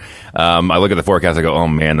everywhere. I look at the forecast, I go, oh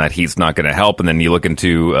man, that heat's not going to help. And then you look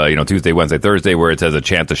into, Tuesday, Wednesday, Thursday, where it says a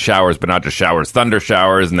chance of showers, but not just showers, thunder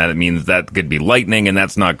showers. And that means that could be lightning. And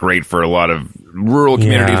that's not great for a lot of rural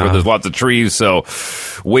communities where there's lots of trees. So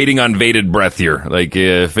waiting on bated breath here, like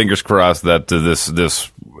fingers crossed that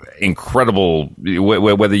this incredible,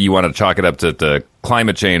 whether you want to chalk it up to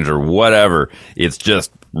climate change or whatever, it's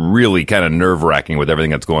just really kind of nerve-wracking with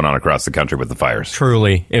everything that's going on across the country with the fires.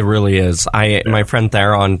 Truly, it really is. My friend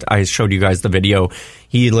Theron, I showed you guys the video.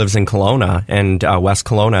 He lives in Kelowna, and West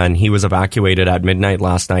Kelowna, and he was evacuated at midnight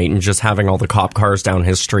last night, and just having all the cop cars down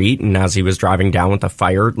his street, and as he was driving down with the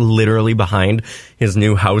fire literally behind his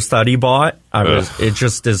new house that he bought, it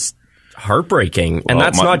just is heartbreaking. And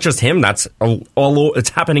that's not just him. That's all. It's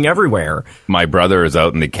happening everywhere. My brother is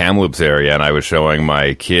out in the Kamloops area, and I was showing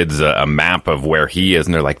my kids a map of where he is,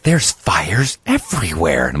 and they're like, there's fires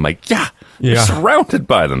everywhere. And I'm like, you're surrounded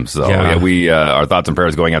by them. So we our thoughts and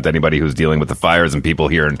prayers going out to anybody who's dealing with the fires and people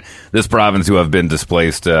here in this province who have been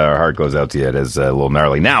displaced. Our heart goes out to you. It is a little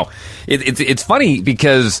gnarly. Now, it's funny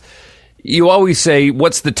because you always say,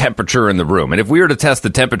 what's the temperature in the room? And if we were to test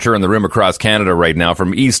the temperature in the room across Canada right now,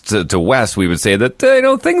 from east to west, we would say that,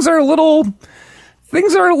 things are a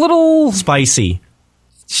little spicy.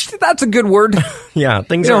 That's a good word. Yeah,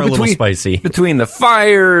 things are a little spicy. Between the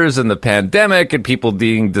fires and the pandemic and people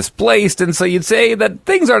being displaced. And so you'd say that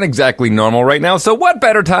things aren't exactly normal right now. So what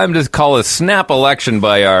better time to call a snap election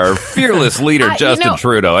by our fearless leader, Justin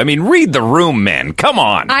Trudeau? I mean, read the room, man. Come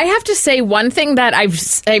on. I have to say one thing that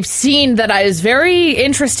I've seen that is very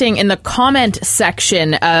interesting in the comment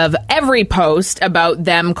section of every post about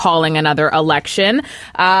them calling another election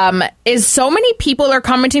is so many people are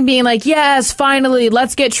commenting being like, yes, finally,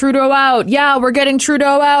 let's get Trudeau out. Yeah, we're getting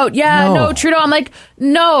Trudeau out. Yeah, no Trudeau. I'm like,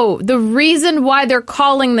 no, the reason why they're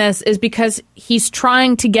calling this is because he's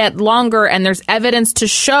trying to get longer, and there's evidence to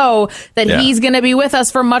show that he's going to be with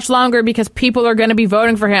us for much longer because people are going to be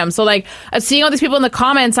voting for him. So, like, seeing all these people in the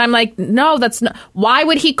comments, I'm like, no, that's not. Why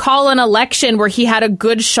would he call an election where he had a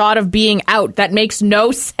good shot of being out? That makes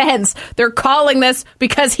no sense. They're calling this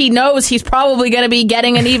because he knows he's probably going to be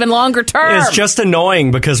getting an even longer term. It's just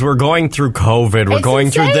annoying because we're going through COVID. We're going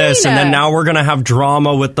through this, and then now we're going to have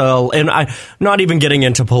drama with and I'm not even getting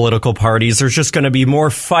into political parties. There's just going to be more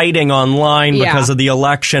fighting online because of the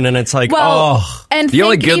election, and it's like, And the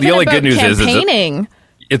only good news is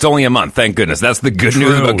it's only a month. Thank goodness. That's the good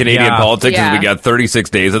news about Canadian politics is we got 36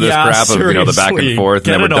 days of this crap of the back and forth,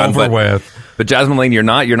 and then we're done. But Jasmine Lane, you're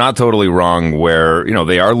not totally wrong. Where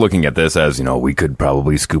they are looking at this as we could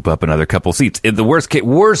probably scoop up another couple seats. The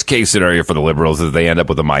worst case scenario for the Liberals is they end up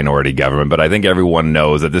with a minority government. But I think everyone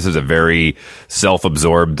knows that this is a very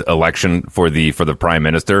self-absorbed election for the Prime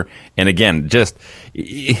Minister. And again, just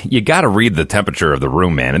you got to read the temperature of the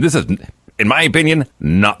room, man. And this is, in my opinion,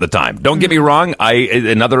 not the time. Don't get me wrong.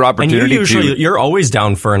 Another opportunity. And you're always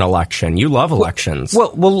down for an election. You love elections.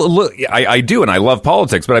 Well, look, I do, and I love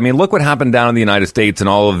politics. But I mean, look what happened down in the United States and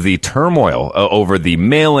all of the turmoil over the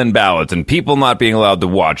mail-in ballots and people not being allowed to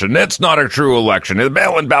watch. And it's not a true election. The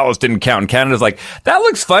mail-in ballots didn't count. And Canada's like, that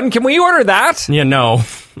looks fun. Can we order that? Yeah, no.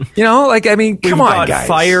 Come on, guys. We've got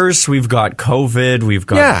fires, we've got COVID, we've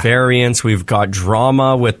got variants, we've got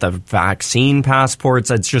drama with the vaccine passports.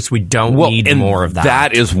 It's just we don't need more of that.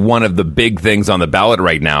 That is one of the big things on the ballot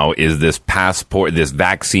right now is this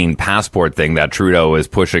vaccine passport thing that Trudeau is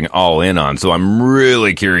pushing all in on. So I'm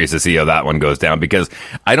really curious to see how that one goes down, because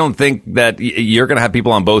I don't think that you're going to have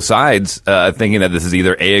people on both sides thinking that this is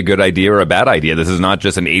either a good idea or a bad idea. This is not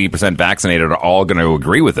just an 80% vaccinated are all going to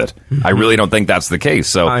agree with it. Mm-hmm. I really don't think that's the case.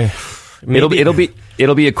 So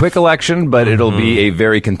it'll be a quick election, but it'll be a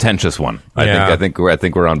very contentious one. I think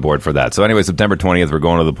we're on board for that. So anyway, September 20th, we're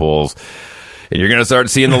going to the polls. And you're going to start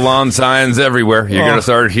seeing the lawn signs everywhere. You're going to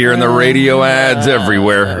start hearing the radio ads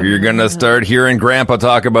everywhere. You're going to start hearing Grandpa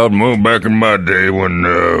talk about, back in my day when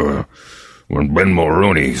Ben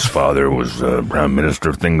Mulroney's father was Prime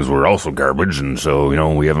Minister, things were also garbage, and so,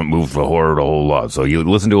 we haven't moved forward a whole lot. So you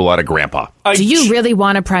listen to a lot of Grandpa. Do you really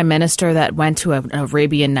want a Prime Minister that went to an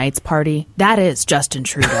Arabian Nights party? That is Justin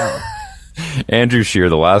Trudeau. Andrew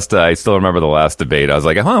Scheer, I still remember the last debate. I was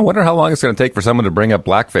like, I wonder how long it's going to take for someone to bring up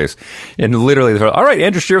blackface. And literally, they're like, all right,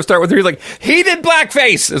 Andrew Scheer, start with you. He's like, he did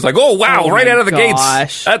blackface. It's like, oh, wow, right out of the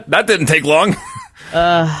gates. That didn't take long.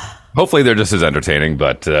 Hopefully they're just as entertaining,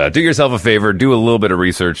 but do yourself a favor, do a little bit of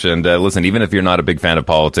research, and listen, even if you're not a big fan of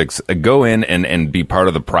politics, go in and be part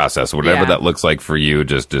of the process, whatever that looks like for you.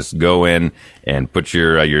 Just go in and put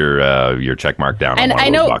your check mark down. And on one I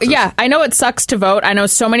of know, those boxes. I know it sucks to vote. I know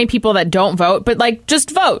so many people that don't vote, but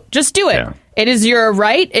just vote, just do it. Yeah. It is your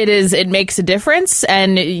right. It makes a difference,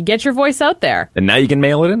 and you get your voice out there. And now you can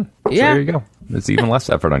mail it in. So there you go. It's even less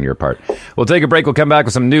effort on your part. We'll take a break. We'll come back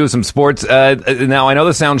with some news, some sports. Now, I know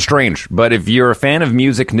this sounds strange, but if you're a fan of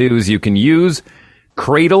music news, you can use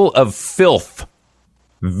Cradle of Filth.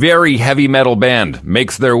 Very heavy metal band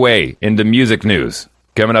makes their way into music news.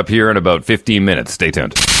 Coming up here in about 15 minutes. Stay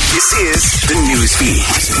tuned. This is the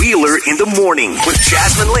Newsfeed. Wheeler in the Morning with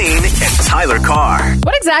Jasmine Lane and Tyler Carr.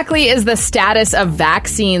 What exactly is the status of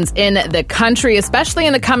vaccines in the country, especially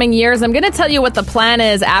in the coming years? I'm going to tell you what the plan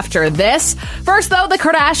is after this. First, though, the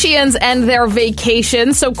Kardashians and their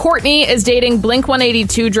vacation. So Kourtney is dating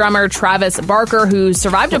Blink-182 drummer Travis Barker, who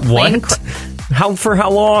survived a plane crash. For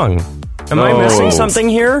how long? Am I missing something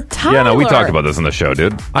here? Tyler. Yeah, no, we talked about this on the show,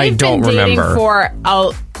 dude. I don't remember. For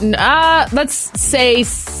let's say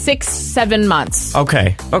 6-7 months.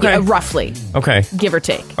 Okay. Yeah, roughly. Okay. Give or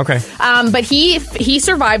take. Okay. But he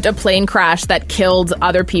survived a plane crash that killed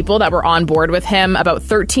other people that were on board with him about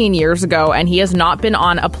 13 years ago, and he has not been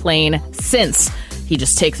on a plane since. He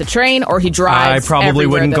just takes a train or he drives. I probably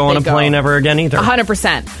wouldn't go on a plane ever again either.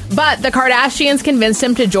 100%. But the Kardashians convinced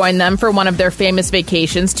him to join them for one of their famous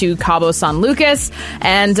vacations to Cabo San Lucas.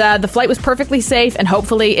 And the flight was perfectly safe. And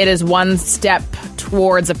hopefully it is one step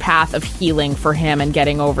towards a path of healing for him and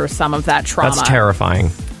getting over some of that trauma. That's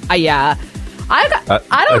terrifying. Yeah.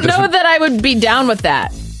 I don't know that I would be down with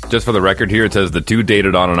that. Just for the record here, it says the two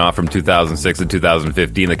dated on and off from 2006 and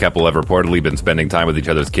 2015. The couple have reportedly been spending time with each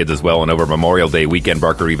other's kids as well. And over Memorial Day weekend,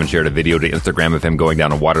 Barker even shared a video to Instagram of him going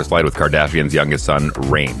down a water slide with Kardashian's youngest son,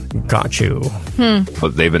 Rain. Got you.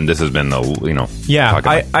 But this has been the, Yeah,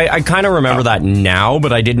 I kind of remember that now,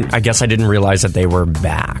 but I guess I didn't realize that they were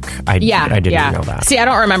back. I didn't know that. See, I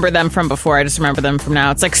don't remember them from before. I just remember them from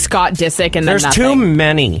now. It's like Scott Disick and then There's nothing. too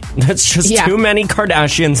many. That's just too many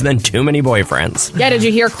Kardashians and then too many boyfriends. Yeah, did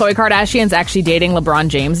you hear Khloe Kardashian's actually dating LeBron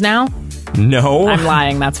James now? No. I'm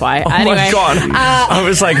lying, that's why. Oh anyway, my God. I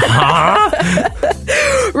was like, huh?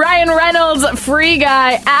 Ryan Reynolds, Free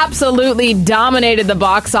Guy, absolutely dominated the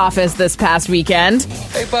box office this past weekend.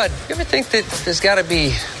 Hey, bud, you ever think that there's got to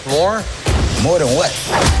be more? More than what?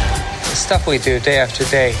 The stuff we do day after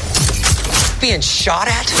day. Being shot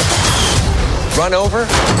at? Run over?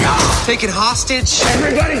 Taken hostage?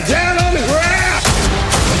 Everybody down on the ground!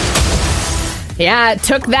 Yeah, it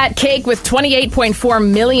took that cake with $28.4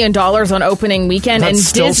 million on opening weekend. That's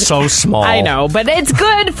still so small. I know, but it's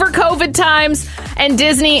good for COVID times. And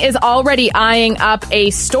Disney is already eyeing up a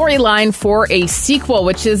storyline for a sequel,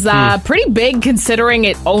 which is pretty big considering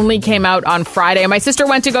it only came out on Friday. My sister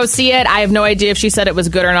went to go see it. I have no idea if she said it was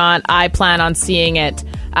good or not. I plan on seeing it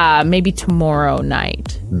maybe tomorrow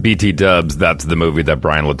night. BT Dubs, that's the movie that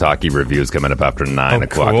Brian Lataki reviews coming up after 9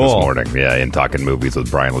 o'clock this morning. Yeah, in Talking Movies with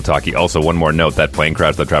Brian Lataki. Also, one more note, that plane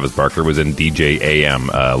crash that Travis Barker was in, DJ AM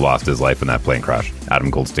lost his life in that plane crash. Adam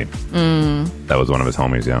Goldstein. That was one of his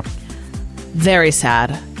homies, yeah. Very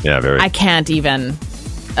sad. Yeah, very. I can't even.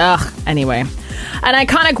 Anyway. An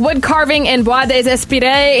iconic wood carving in Bois des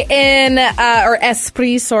Esprits in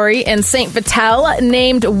Saint Vital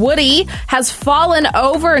named Woody has fallen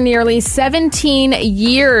over nearly 17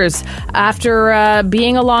 years after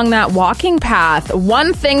being along that walking path.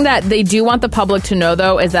 One thing that they do want the public to know,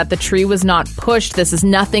 though, is that the tree was not pushed. This is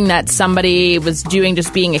nothing that somebody was doing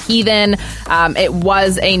just being a heathen. It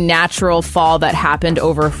was a natural fall that happened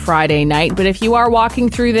over Friday night. But if you are walking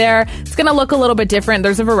through there, it's going to look a little bit different.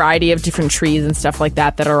 There's a variety of different trees and stuff like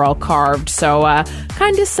that are all carved. So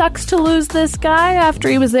kind of sucks to lose this guy after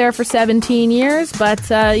he was there for 17 years. But,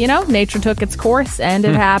 nature took its course and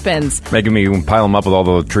it happens. Making me pile them up with all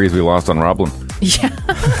the trees we lost on Roblin. Yeah.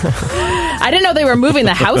 I didn't know they were moving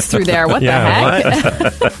the house through there. What the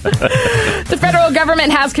heck? The federal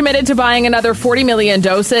government has committed to buying another 40 million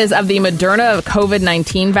doses of the Moderna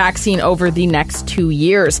COVID-19 vaccine over the next 2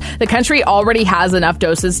 years. The country already has enough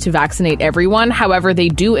doses to vaccinate everyone. However, they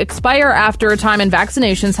do expire after a time, and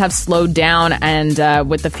vaccinations have slowed down. And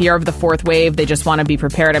with the fear of the fourth wave, they just want to be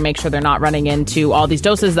prepared and make sure they're not running into all these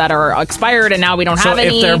doses that are expired and now we don't have any.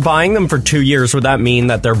 So if they're buying them for 2 years, would that mean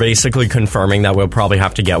that they're basically confirming that we'll probably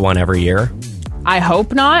have to get one every year? I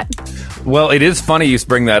hope not. Well, it is funny you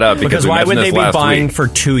bring that up because why would they be buying for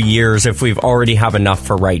 2 years if we've already have enough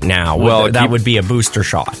for right now? Well, that would be a booster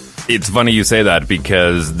shot. It's funny you say that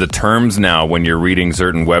because the terms now, when you're reading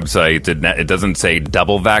certain websites, it doesn't say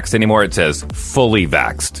double vaxxed anymore. It says fully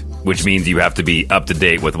vaxxed, which means you have to be up to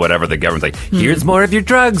date with whatever the government's like. Here's more of your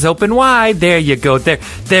drugs, open wide. There you go.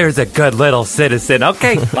 There's a good little citizen.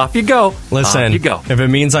 Okay, off you go. Listen, off you go. If it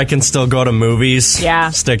means I can still go to movies,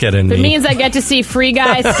 stick it in me. If it means I get to see Free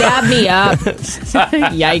Guy stab me up.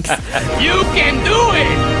 Yikes. You can do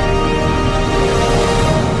it!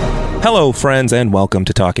 Hello, friends, and welcome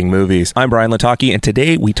to Talking Movies. I'm Brian Lataki, and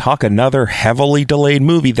today we talk another heavily delayed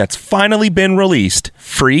movie that's finally been released,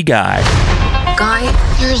 Free Guy.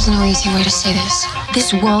 Guy, there's no easy way to say this.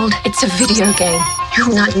 This world, it's a video game.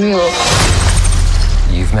 You're not real.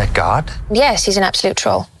 You've met God? Yes, he's an absolute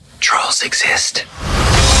troll. Trolls exist.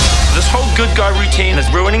 This whole good guy routine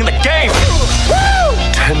is ruining the game. Woo!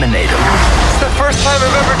 Terminate him. It's the first time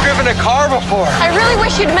I've ever driven a car before. I really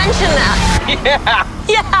wish you'd mention that.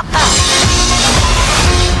 Yeah.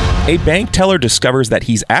 A bank teller discovers that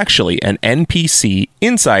he's actually an NPC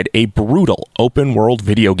inside a brutal open-world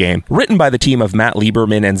video game. Written by the team of Matt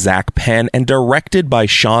Lieberman and Zach Penn and directed by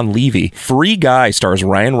Sean Levy, Free Guy stars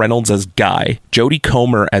Ryan Reynolds as Guy, Jodie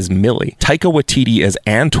Comer as Millie, Taika Waititi as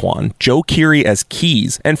Antoine, Joe Keery as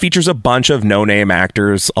Keys, and features a bunch of no-name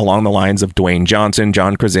actors along the lines of Dwayne Johnson,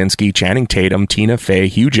 John Krasinski, Channing Tatum, Tina Fey,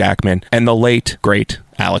 Hugh Jackman, and the late, great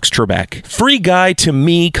Alex Trebek. Free Guy, to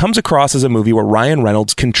me, comes across as a movie where Ryan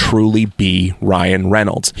Reynolds can truly be Ryan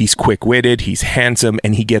Reynolds. He's quick-witted, he's handsome,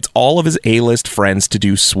 and he gets all of his A-list friends to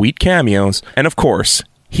do sweet cameos, and of course,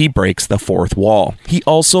 he breaks the fourth wall. He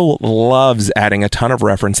also loves adding a ton of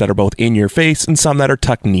references that are both in your face and some that are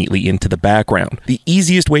tucked neatly into the background. The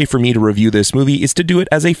easiest way for me to review this movie is to do it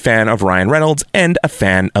as a fan of Ryan Reynolds and a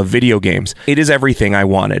fan of video games. It is everything I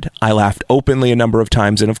wanted. I laughed openly a number of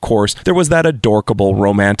times, and of course, there was that adorkable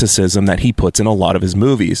romanticism that he puts in a lot of his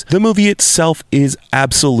movies. The movie itself is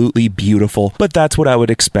absolutely beautiful, but that's what I would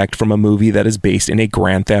expect from a movie that is based in a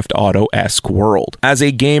Grand Theft Auto-esque world. As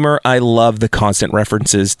a gamer, I love the constant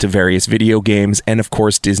references to various video games and, of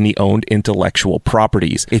course, Disney-owned intellectual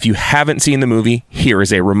properties. If you haven't seen the movie, here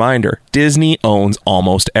is a reminder. Disney owns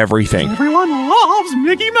almost everything. Everyone loves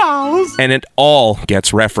Mickey Mouse. And it all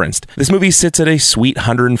gets referenced. This movie sits at a sweet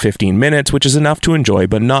 115 minutes, which is enough to enjoy,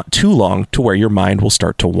 but not too long to where your mind will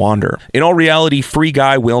start to wander. In all reality, Free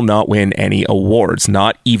Guy will not win any awards,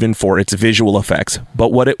 not even for its visual effects.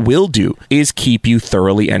 But what it will do is keep you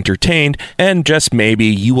thoroughly entertained, and just maybe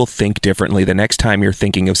you will think differently the next time you're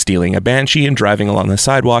thinking of stealing a Banshee and driving along the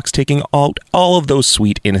sidewalks, taking out all of those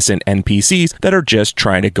sweet innocent NPCs that are just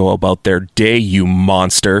trying to go about their day, you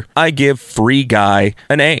monster. I give Free Guy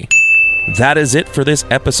an A. That is it for this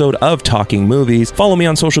episode of Talking Movies. Follow me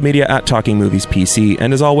on social media at Talking Movies PC,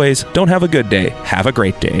 and as always, don't have a good day, have a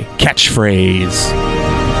great day. Catchphrase.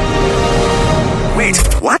 Wait,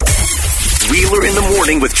 what? Wheeler in the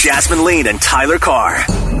Morning with Jasmine Lane and Tyler Carr.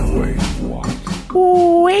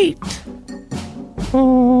 Wait.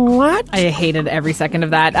 What? I hated every second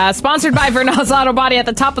of that. Sponsored by Vernos Auto Body at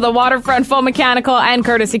the top of the waterfront. Full mechanical and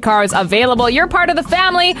courtesy cars available. You're part of the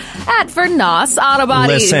family at Vernos Auto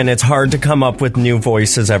Body. Listen, it's hard to come up with new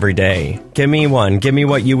voices every day. Give me one. Give me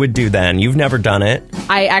what you would do then. You've never done it.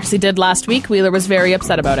 I actually did last week. Wheeler was very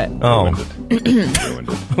upset about it. Oh.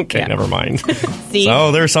 Okay, yeah. Never mind. See?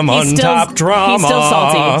 So there's some untapped drama. He's still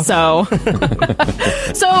salty, so.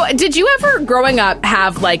 So, did you ever, growing up,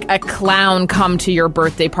 have like a clown come to your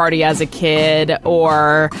birthday party as a kid,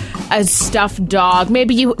 or a stuffed dog?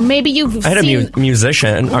 Maybe you've I had seen, a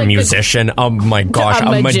musician. Like a musician. Oh my gosh,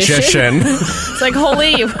 a magician. It's like,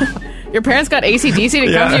 holy. Your parents got AC/DC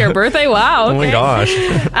to come to your birthday? Wow. Okay. Oh my gosh.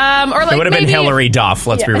 Or like it would have been Hillary Duff,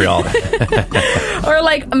 let's be real. Or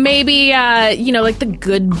like maybe, like the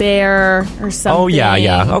Good Bear or something. Oh,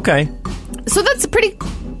 yeah. Okay. So that's pretty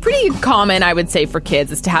common, I would say, for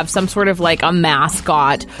kids, is to have some sort of like a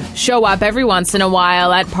mascot show up every once in a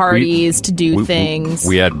while at parties to do things.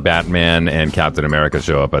 We had Batman and Captain America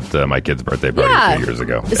show up at my kid's birthday party a few years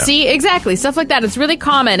ago. Yeah. See, exactly. Stuff like that. It's really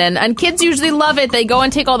common, and kids usually love it. They go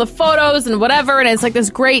and take all the photos and whatever, and it's like this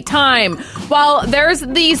great time. Well, there's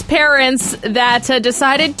these parents that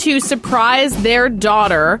decided to surprise their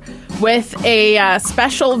daughter with a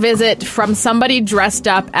special visit from somebody dressed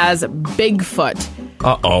up as Bigfoot.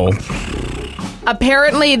 Uh-oh.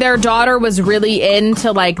 Apparently, their daughter was really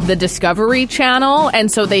into, like, the Discovery Channel,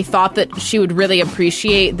 and so they thought that she would really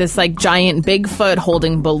appreciate this, like, giant Bigfoot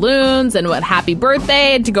holding balloons and what happy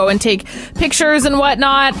birthday, to go and take pictures and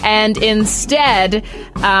whatnot. And instead,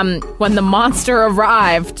 when the monster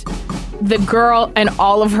arrived, the girl and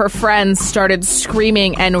all of her friends started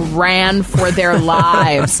screaming and ran for their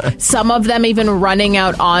lives. Some of them even running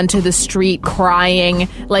out onto the street crying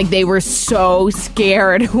like they were so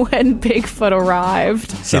scared when Bigfoot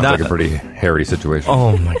arrived. Sounds like a pretty hairy situation.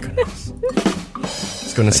 Oh my goodness.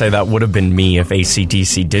 I was going to say that would have been me if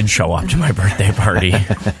AC/DC did show up to my birthday party.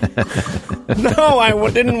 No,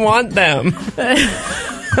 I didn't want them.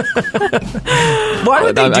 Why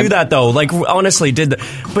would they do that though? Like, honestly,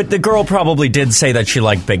 but the girl probably did say that she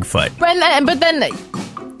liked Bigfoot. But then,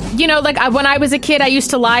 you know, like when I was a kid, I used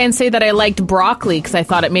to lie and say that I liked broccoli because I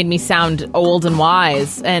thought it made me sound old and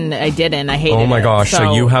wise, and I didn't. I hated it. Oh my gosh!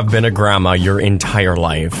 So you have been a grandma your entire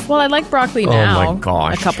life. Well, I like broccoli now. Oh my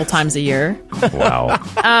gosh! A couple times a year. Wow.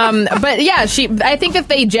 But yeah, I think that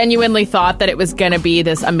they genuinely thought that it was going to be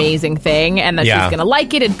this amazing thing, and that she was going to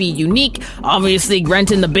like it. It'd be unique. Obviously,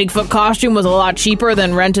 renting the Bigfoot costume was a lot cheaper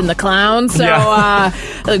than renting the clown. So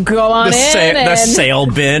go on the sale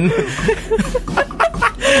bin.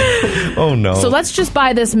 Oh no. So let's just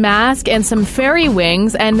buy this mask and some fairy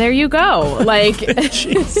wings, and there you go. Like,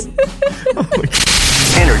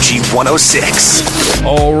 Energy 106.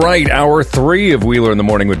 All right, hour 3 of Wheeler in the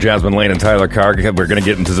Morning with Jasmine Lane and Tyler Carr. We're going to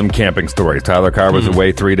get into some camping stories. Tyler Carr was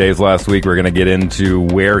away 3 days last week. We're going to get into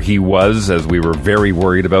where he was, as we were very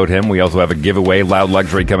worried about him. We also have a giveaway, Loud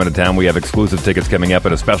Luxury, coming to town. We have exclusive tickets coming up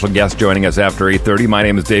and a special guest joining us after 8:30. My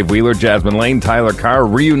name is Dave Wheeler. Jasmine Lane, Tyler Carr,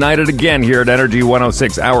 reunited again here at Energy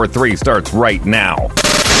 106. Hour 3 starts right now.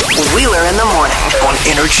 Wheeler in the Morning on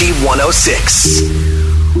Energy 106.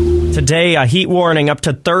 Today, a heat warning up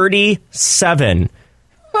to 37.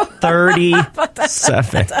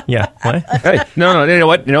 37. Yeah. What? Hey, no. You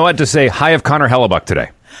know what? Just say high of Connor Hellebuck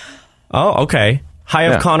today. Oh, okay. High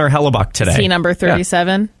of Connor Hellebuck today. T number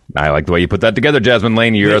 37. Yeah. I like the way you put that together, Jasmine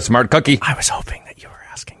Lane. You're a smart cookie. I was hoping that you were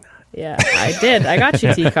asking that. Yeah, I did. I got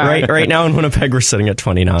you, T-Car. Right now in Winnipeg, we're sitting at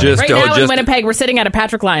 29. In Winnipeg, we're sitting at a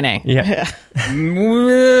Patrick Laine. Yeah.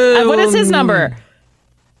 What is his number?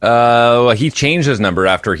 He changed his number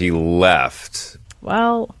after he left.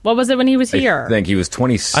 Well, what was it when he was here? I think he was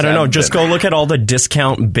 27. I don't know. Just go look at all the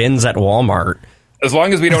discount bins at Walmart. As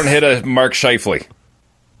long as we don't hit a Mark Scheifele.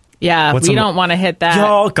 Yeah, we don't want to hit that.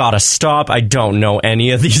 Y'all gotta stop. I don't know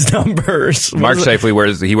any of these numbers. Mark Scheifele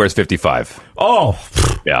wears 55. Oh.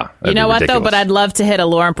 Yeah. You know what, though? But I'd love to hit a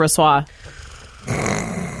Laurent Brossoit.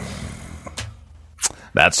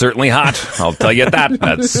 That's certainly hot. I'll tell you that.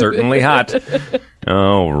 That's certainly hot.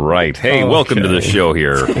 All right. Hey, welcome to the show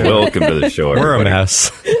here. Welcome to the show, everybody. We're a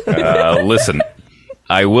mess. Listen,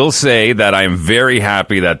 I will say that I'm very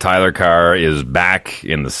happy that Tyler Carr is back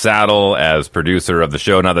in the saddle as producer of the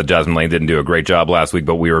show. Not that Jasmine Lane didn't do a great job last week,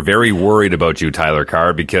 but we were very worried about you, Tyler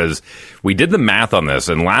Carr, because we did the math on this.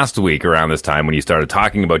 And last week around this time, when you started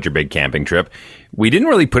talking about your big camping trip, we didn't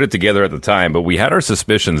really put it together at the time, but we had our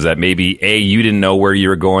suspicions that maybe A, you didn't know where you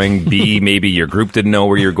were going, B, maybe your group didn't know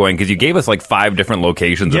where you were going, because you gave us like 5 different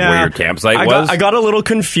locations of where your campsite was. I got a little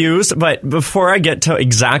confused, but before I get to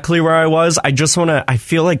exactly where I was, I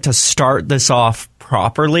feel like to start this off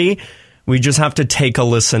properly, we just have to take a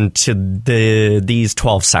listen to these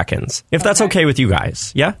 12 seconds. If that's okay with you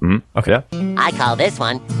guys. Yeah? Mm-hmm. Okay. Yeah. I call this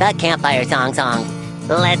one the Campfire Song.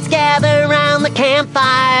 Let's gather around the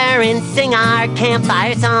campfire and sing our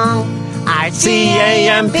campfire song. Our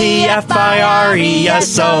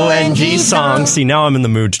CAMPFIRESONG song. See, now I'm in the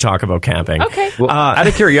mood to talk about camping. Okay. Well, out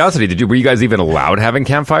of curiosity, were you guys even allowed having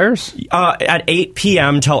campfires? At 8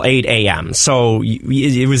 p.m. till 8 a.m. So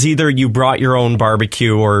it was either you brought your own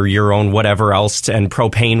barbecue or your own whatever else, and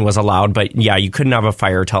propane was allowed. But yeah, you couldn't have a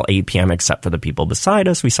fire till 8 p.m. except for the people beside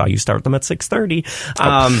us. We saw you start them at 6:30.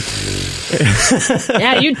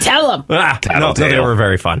 Yeah, you tell them. No, they were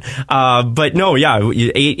very fun. But no, yeah,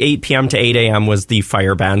 8 p.m. to 8 a.m. was the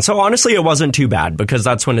fire ban. So honestly, it wasn't too bad because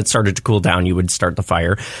that's when it started to cool down. You would start the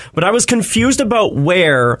fire. But I was confused about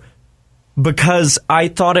where, because I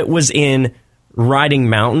thought it was in Riding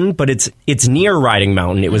Mountain, but it's near Riding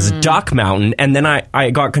Mountain. It was Duck Mountain. And then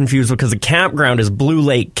I got confused because the campground is Blue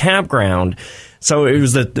Lake Campground. So it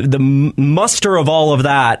was the muster of all of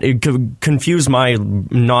that. It confused my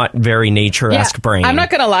not very nature-esque brain. I'm not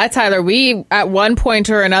going to lie, Tyler. We, at one point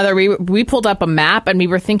or another, we pulled up a map and we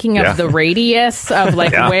were thinking of the radius of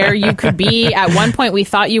where you could be. At one point, we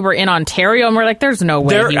thought you were in Ontario, and we're like, "There's no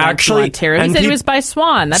way he went to Ontario." He said he was by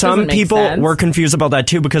Swan. That doesn't make sense. Some people were confused about that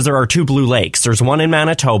too because there are 2 Blue Lakes. There's one in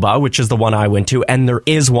Manitoba, which is the one I went to, and there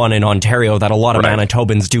is one in Ontario that a lot of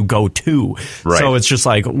Manitobans do go to. Right. So it's just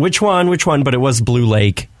like which one? But it was was Blue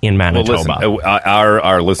Lake in Manitoba. Well, listen,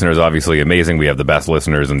 our listeners are obviously amazing. We have the best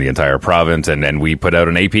listeners in the entire province, and we put out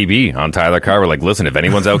an APB on Tyler Carr. We're like, listen, if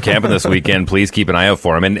anyone's out camping this weekend, please keep an eye out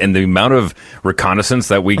for him. And the amount of reconnaissance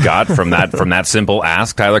that we got from that simple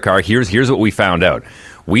ask, Tyler Carr, here's what we found out.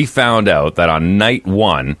 We found out that on night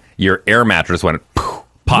 1, your air mattress went popped.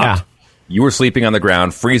 Yeah. You were sleeping on the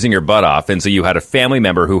ground, freezing your butt off, and so you had a family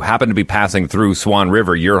member who happened to be passing through Swan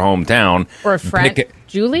River, your hometown. Or a friend.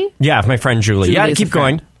 Julie? Yeah, my friend Julie. Yeah, keep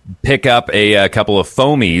going. Pick up a couple of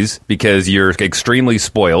foamies because you're extremely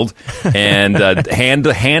spoiled, and hand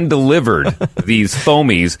delivered these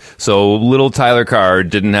foamies so little Tyler Carr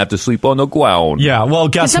didn't have to sleep on the ground. Yeah, well,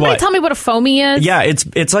 guess what? Can somebody tell me what a foamy is? Yeah,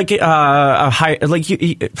 it's like a high, like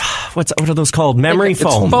what are those called? Memory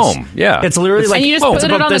foam. It's foam. Yeah, it's literally like and you just put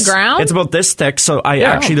it on the ground. It's about this thick. So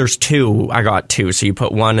actually there's 2. I got 2. So you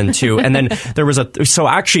put 1 and 2, and then there was so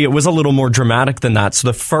actually it was a little more dramatic than that. So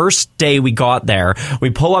the first day we got there, we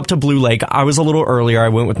pull up to Blue Lake. I was a little earlier. I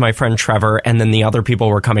went with my friend Trevor, and then the other people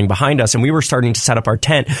were coming behind us, and we were starting to set up our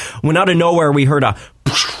tent when out of nowhere we heard a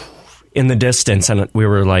in the distance, and we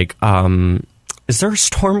were like, is there a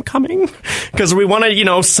storm coming? Because we want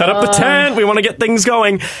to, set up the tent. We want to get things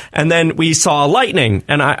going. And then we saw lightning.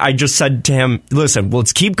 And I just said to him, listen,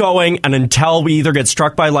 let's keep going. And until we either get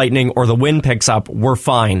struck by lightning or the wind picks up, we're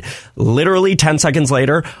fine. Literally 10 seconds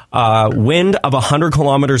later, wind of 100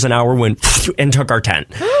 kilometers an hour went and took our tent.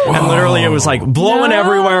 And literally it was like blowing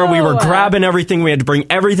everywhere. We were grabbing everything. We had to bring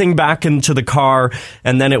everything back into the car.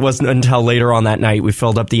 And then it wasn't until later on that night we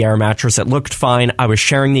filled up the air mattress. It looked fine. I was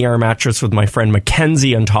sharing the air mattress with my friend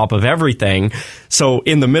Mackenzie on top of everything. So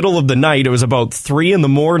in the middle of the night, it was about 3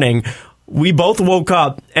 a.m. We both woke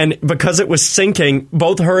up, and because it was sinking,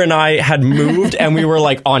 both her and I had moved, and we were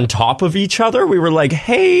like on top of each other. We were like,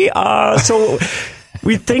 hey, so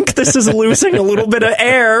we think this is losing a little bit of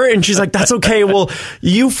air. And she's like, that's okay. Well,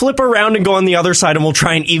 you flip around and go on the other side and we'll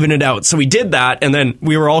try and even it out. So we did that. And then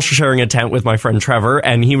we were all sharing a tent with my friend Trevor.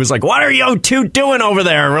 And he was like, what are you two doing over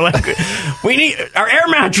there? And we're like, our air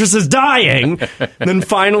mattress is dying. And then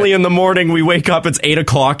finally in the morning, we wake up, it's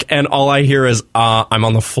 8:00. And all I hear is, I'm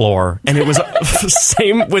on the floor. And it was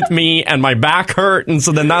same with me, and my back hurt. And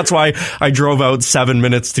so then that's why I drove out 7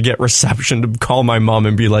 minutes to get reception to call my mom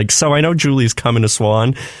and be like, so I know Julie's coming to Swan.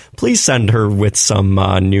 Please send her with some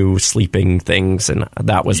new sleeping things, and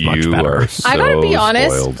that was much better. I gotta be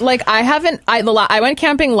honest, spoiled. like I went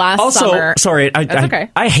camping last summer. Sorry,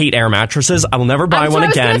 I hate air mattresses. I will never buy one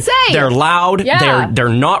again. They're loud. Yeah. They're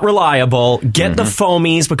not reliable. Get the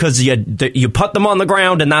foamies because you put them on the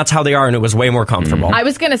ground and that's how they are, and it was way more comfortable. I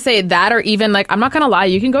was gonna say that, or even like I'm not gonna lie,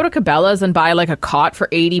 you can go to Cabela's and buy like a cot for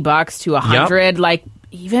 $80 to $100. Yep. Like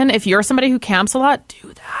even if you're somebody who camps a lot,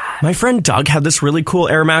 do that. My friend Doug had this really cool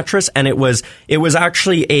air mattress, and it was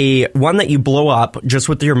actually a one that you blow up just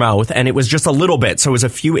with your mouth, and it was just a little bit, so it was a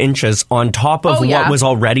few inches on top of what was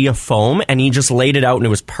already a foam, and he just laid it out, and it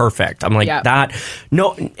was perfect. I'm like, that.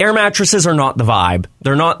 No, air mattresses are not the vibe.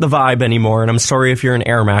 They're not the vibe anymore, and I'm sorry if you're an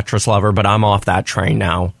air mattress lover, but I'm off that train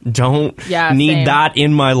now. Don't need that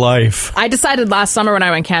in my life. I decided last summer when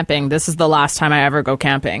I went camping, this is the last time I ever go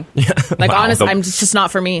camping. Like, honestly, I'm just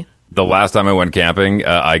not for me. The last time I went camping,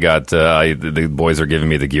 I got the boys are giving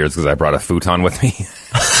me the gears because I brought a futon with me.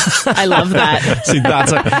 I love that. See,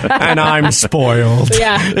 and I'm spoiled.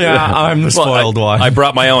 Yeah, I'm the spoiled one. I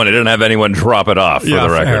brought my own. I didn't have anyone drop it off. For the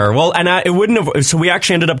record. Fair. Well, and it wouldn't have. So we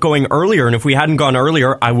actually ended up going earlier, and if we hadn't gone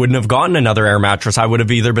earlier, I wouldn't have gotten another air mattress. I would have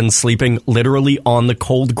either been sleeping literally on the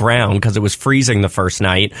cold ground because it was freezing the first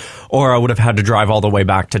night, or I would have had to drive all the way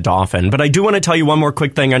back to Dauphin. But I do want to tell you one more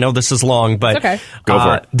quick thing. I know this is long, but okay. Go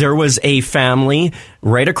for it. There was a family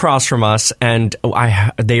right across from us, and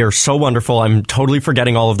they are so wonderful. I'm totally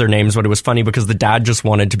forgetting all of their names, but it was funny because the dad just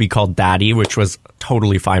wanted to be called Daddy, which was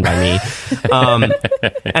totally fine by me.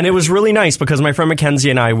 And it was really nice because my friend Mackenzie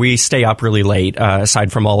and I, we stay up really late.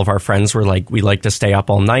 Aside from all of our friends, we like to stay up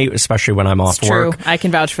all night, especially when I'm off work. True. I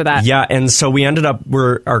can vouch for that. Yeah, and so we ended up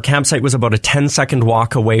our campsite was about a 10-second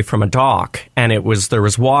walk away from a dock, and there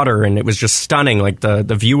was water, and it was just stunning. Like the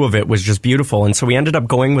view of it was just beautiful. And so we ended up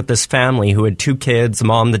going with this family who had 2 kids, the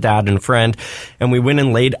mom, the dad, and a friend, and we went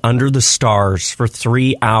and laid under the stars for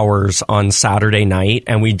 3 hours on Saturday night,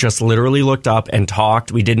 and we just literally looked up and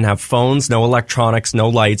talked. We didn't have phones, no electronics, no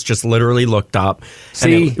lights, just literally looked up.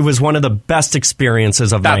 See, and it was one of the best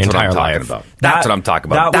experiences of my entire life. That's what I'm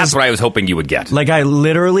talking about. That's what I was hoping you would get. Like, I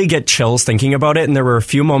literally get chills thinking about it, and there were a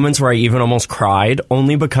few moments where I even almost cried,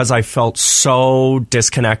 only because I felt so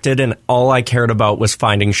disconnected, and all I cared about was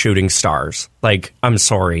finding shooting stars. Like, I'm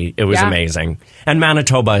sorry. It was amazing. And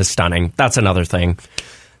Manitoba is stunning. That's another thing.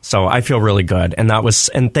 So I feel really good. And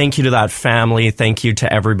thank you to that family. Thank you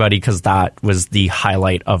to everybody, because that was the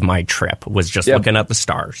highlight of my trip, was just looking at the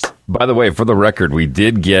stars. By the way, for the record, we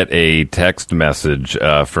did get a text message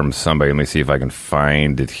from somebody. Let me see if I can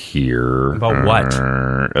find it here. About what?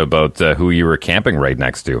 About who you were camping right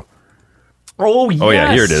next to. Oh, yes. Oh,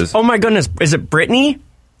 yeah, here it is. Oh, my goodness. Is it Brittany?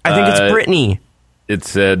 I think it's Brittany. It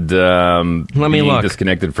said, let me look.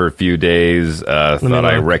 Disconnected for a few days. Thought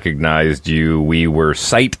I recognized you. We were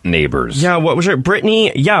site neighbors. Yeah, what was it?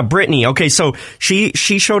 Brittany? Yeah, Brittany. Okay, so she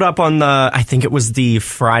showed up on I think it was the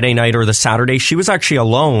Friday night or the Saturday. She was actually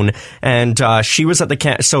alone, and she was at the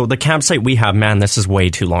camp. So the campsite we have, man, this is way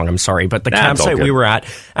too long. I'm sorry. But the campsite we were at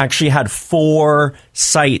actually had 4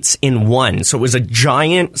 sites in one. So it was a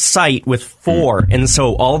giant site with 4. And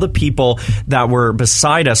so all the people that were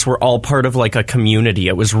beside us were all part of like a community.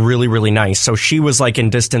 It was really, really nice. So she was like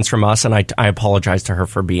in distance from us, and I apologized to her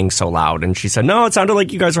for being so loud. And she said, no, it sounded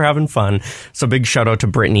like you guys were having fun. So big shout out to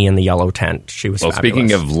Brittany in the yellow tent. She was fabulous.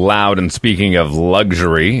 Speaking of loud and speaking of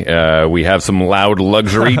luxury, we have some loud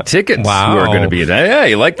luxury tickets. Wow. Who are going to be there. Yeah,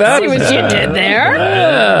 you like that? See what you did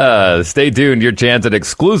there? Stay tuned. Your chance at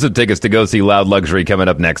exclusive tickets to go see Loud Luxury coming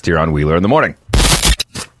up next here on Wheeler in the Morning.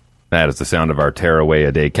 That is the sound of our Tearaway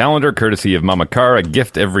a Day calendar, courtesy of Mama Carr, a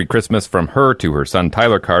gift every Christmas from her to her son,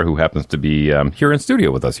 Tyler Carr, who happens to be here in studio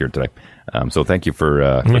with us here today. So thank you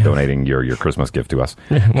for donating your Christmas gift to us.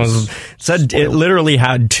 It literally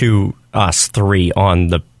had to us 3 on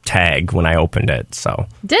the tag when I opened it. So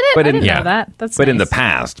did it? I didn't know that. That's but nice. in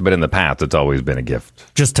the past, it's always been a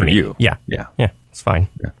gift just to for me. You. Yeah, it's fine.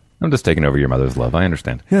 Yeah. I'm just taking over your mother's love. I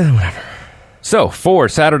understand. Yeah, whatever. So, for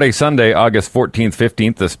Saturday, Sunday, August 14th,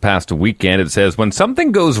 15th, this past weekend, it says, when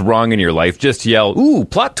something goes wrong in your life, just yell, ooh,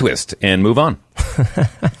 plot twist, and move on.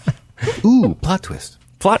 Ooh, plot twist.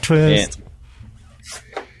 Plot twist.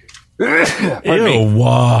 Ew.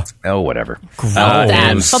 Oh, whatever.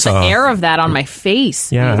 Felt the air of that on my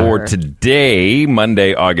face. Yeah. For today,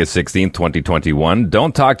 Monday, August 16th, 2021,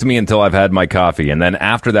 don't talk to me until I've had my coffee. And then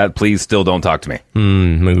after that, please still don't talk to me.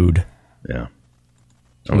 Mood. Yeah.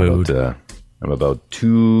 I'm about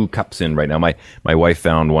 2 cups in right now. My wife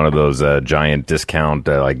found one of those giant discount,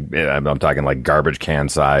 I'm talking like garbage can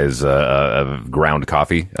size of ground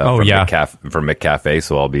coffee. From McCafe.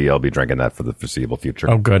 So I'll be drinking that for the foreseeable future.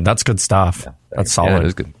 Oh, good. That's good stuff. Yeah, that's solid. Yeah, it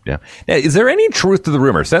is good. Yeah. Now, is there any truth to the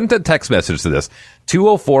rumor? Send a text message to this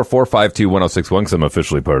 204-452-1061 because I'm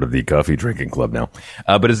officially part of the coffee drinking club now.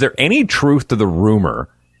 But is there any truth to the rumor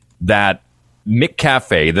that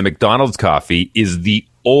McCafe, the McDonald's coffee, is the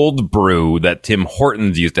old brew that Tim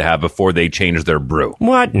Hortons used to have before they changed their brew?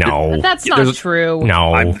 What? No. That's not true.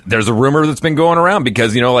 No. There's a rumor that's been going around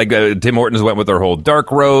because, Tim Hortons went with their whole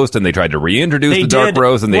dark roast and they tried to reintroduce dark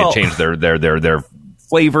roast and they had changed their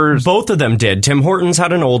flavors. Both of them did. Tim Hortons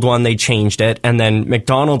had an old one, they changed it, and then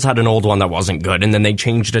McDonald's had an old one that wasn't good, and then they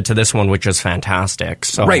changed it to this one, which is fantastic.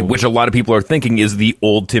 So, right, which a lot of people are thinking is the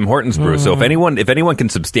old Tim Hortons brew. So if anyone can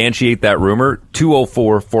substantiate that rumor,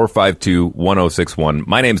 204-452-1061.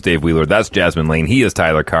 My name's Dave Wheeler. That's Jasmine Lane. He is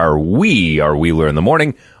Tyler Carr. We are Wheeler in the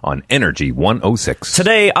Morning on Energy 106.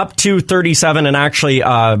 Today up to 37 and actually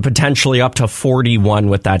potentially up to 41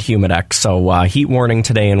 with that Humidex. So heat warning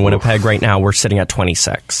today in Winnipeg. Right now we're sitting at 26.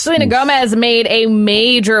 Selena Gomez made a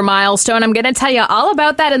major milestone. I'm going to tell you all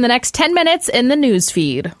about that in the next 10 minutes in the news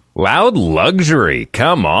feed. Loud Luxury.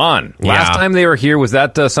 Come on. Last time they were here, was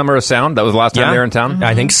that Summer of Sound? That was the last time they were in town? Mm-hmm.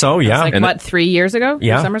 I think so, yeah. It's like, 3 years ago?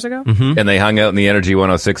 Yeah. 3 summers ago? Mm-hmm. And they hung out in the Energy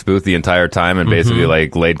 106 booth the entire time and basically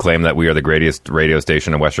laid claim that we are the greatest radio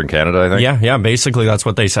station in Western Canada, I think. Yeah, basically that's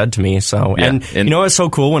what they said to me. So, and you know what's so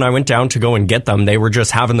cool? When I went down to go and get them, they were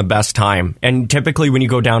just having the best time. And typically when you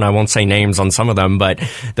go down, I won't say names on some of them, but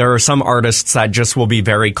there are some artists that just will be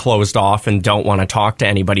very closed off and don't want to talk to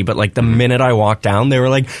anybody. But like the minute I walked down, they were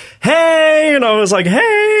like, hey! And I was like,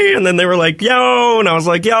 hey, and then they were like, yo, and I was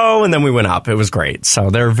like, yo, and then we went up. It was great. So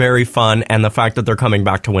they're very fun, and the fact that they're coming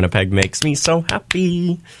back to Winnipeg makes me so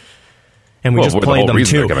happy. And we just played them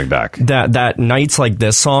too. Coming back. That Nights Like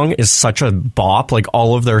This song is such a bop. Like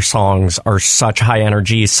all of their songs are such high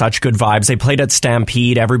energy, such good vibes. They played at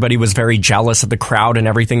Stampede. Everybody was very jealous of the crowd and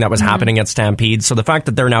everything that was happening at Stampede. So the fact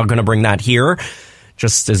that they're now going to bring that here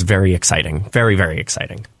just is very exciting. Very, very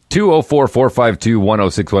exciting.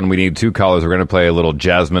 204-452-1061. We need 2 callers. We're going to play a little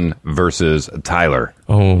Jasmine versus Tyler.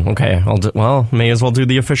 Oh, okay. May as well do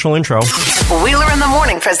the official intro. Wheeler in the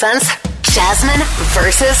Morning presents Jasmine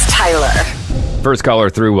versus Tyler. First caller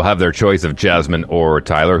through will have their choice of Jasmine or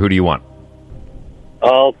Tyler. Who do you want?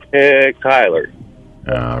 I'll pick Tyler.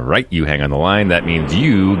 All right. You hang on the line. That means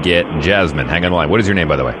you get Jasmine. Hang on the line. What is your name,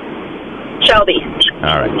 by the way? Shelby.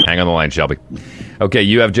 All right. Hang on the line, Shelby. Okay,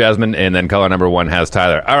 you have Jasmine, and then caller number 1 has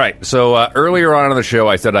Tyler. All right, so earlier on in the show,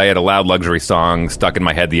 I said I had a Loud Luxury song stuck in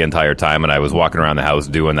my head the entire time, and I was walking around the house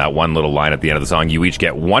doing that one little line at the end of the song. You each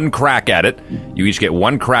get one crack at it. You each get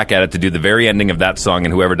one crack at it to do the very ending of that song,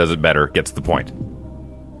 and whoever does it better gets the point.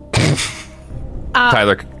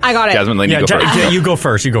 Tyler, I got it. Jasmine, Lane, you go first. You go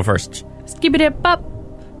first. You go first. Skip-a-dip-bop.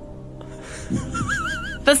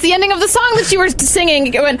 That's the ending of the song that you were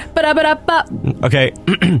singing. It went ba-da-ba-da-bop. Okay.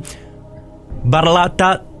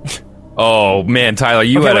 Ba-da-la-da. Oh, man, Tyler,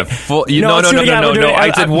 you had a full... No.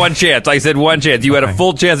 I said one chance. You had a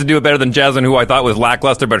full chance to do it better than Jasmine, who I thought was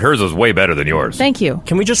lackluster, but hers was way better than yours. Thank you.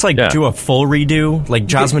 Can we just, do a full redo? Like,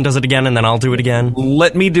 Jasmine does it again, and then I'll do it again?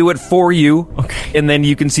 Let me do it for you, and then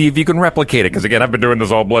you can see if you can replicate it. Because, again, I've been doing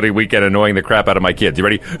this all bloody weekend, annoying the crap out of my kids. You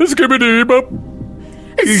ready? Skibbity-bop.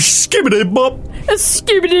 Skibbity-bop.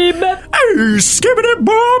 Skibbity-bop.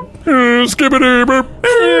 Skibbity-bop. Skibbity-bop.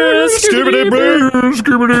 Skibbity-bop.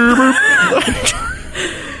 Skibbity-bop.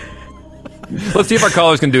 Let's see if our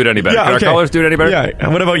callers can do it any better. Can our callers do it any better? Yeah.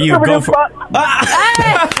 What about you? Go for it.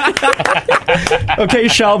 Okay,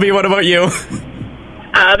 Shelby, what about you?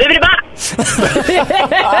 Can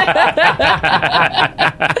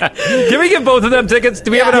we give both of them tickets?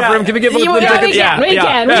 Do we have enough room? Can we give both of them tickets? We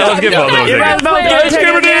can. Let's give both of them tickets.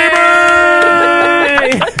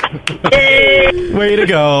 Way to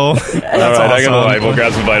go. All right, awesome. I got we'll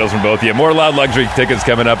grab some vitals from both of you. More Loud Luxury tickets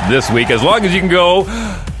coming up this week, as long as you can go.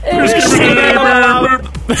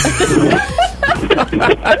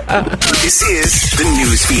 This is the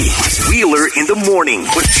Newsfeed. Wheeler in the Morning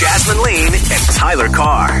with Jasmine Lane and Tyler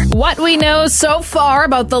Carr. What we know so far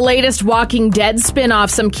about the latest Walking Dead spinoff,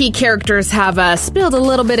 some key characters have spilled a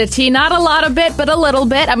little bit of tea. Not a lot of it, but a little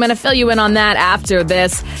bit. I'm going to fill you in on that after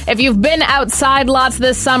this. If you've been outside lots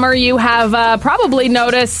this summer, you have probably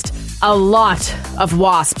noticed a lot of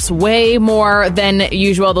wasps, way more than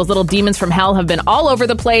usual. Those little demons from hell have been all over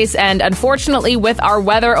the place, and unfortunately, with our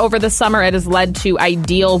weather over the summer, it has led to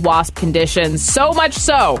ideal wasp conditions. So much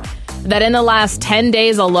so that in the last 10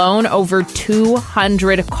 days alone, over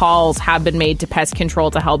 200 calls have been made to pest control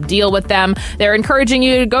to help deal with them. They're encouraging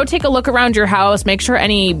you to go take a look around your house, make sure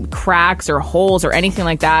any cracks or holes or anything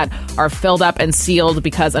like that are filled up and sealed,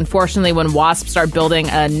 because unfortunately, when wasps start building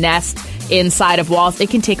a nest inside of walls, it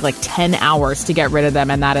can take like 10 hours to get rid of them,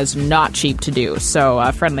 and that is not cheap to do. So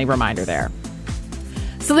a friendly reminder there.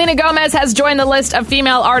 Selena Gomez has joined the list of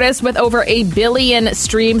female artists with over 1 billion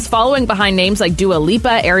streams, following behind names like Dua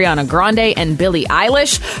Lipa, Ariana Grande, and Billie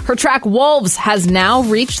Eilish. Her track Wolves has now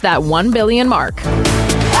reached that 1 billion mark.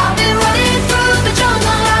 I've been running through the jungle,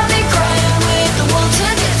 I've been crying with the wolves to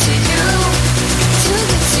get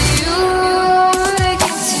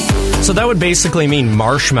to you. So that would basically mean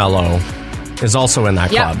Marshmello is also in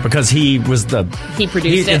that club, because he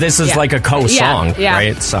produced it. This is like a co-song,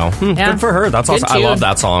 right? So good for her. That's awesome. I love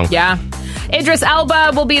that song. Yeah. Idris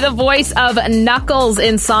Elba will be the voice of Knuckles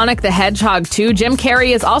in Sonic the Hedgehog 2. Jim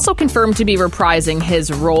Carrey is also confirmed to be reprising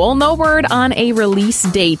his role. No word on a release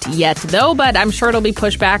date yet, though, but I'm sure it'll be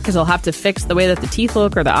pushed back because they'll have to fix the way that the teeth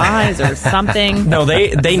look or the eyes or something. No,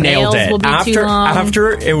 they nailed it.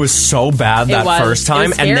 After it was so bad first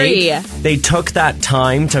time, and they took that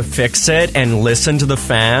time to fix it and listen to the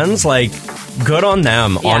fans. Like, good on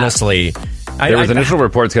them, honestly. There was initial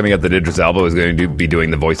reports coming up that Idris Elba was going to be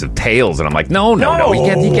doing the voice of Tails, and I'm like, no,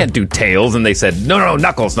 he can't do Tails. And they said, no,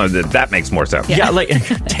 Knuckles. No, that makes more sense. Yeah, like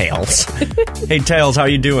Tails. Hey, Tails, how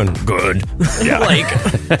you doing? Good. Yeah,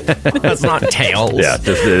 that's not Tails. Yeah,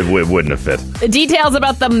 just it wouldn't have fit. The details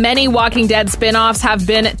about the many Walking Dead spinoffs have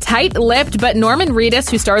been tight-lipped, but Norman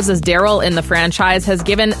Reedus, who stars as Daryl in the franchise, has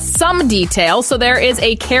given some details. So there is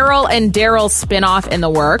a Carol and Daryl spinoff in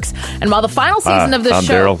the works, and while the final season of the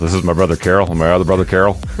show, Daryl. This is my brother Carol. My other brother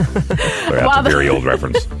Carol. That's a very old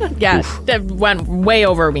reference. Yeah, oof. That went way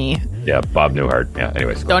over me. Yeah, Bob Newhart. Yeah,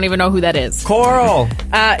 anyways. Don't even know who that is. Coral.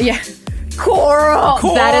 Yeah. Coral.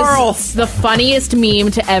 That is the funniest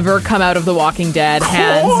meme to ever come out of The Walking Dead,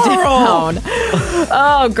 hands down.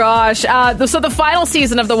 Oh, gosh. So the final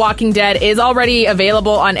season of The Walking Dead is already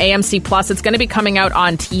available on AMC+. It's going to be coming out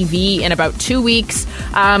on TV in about 2 weeks.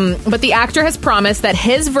 But the actor has promised that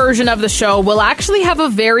his version of the show will actually have a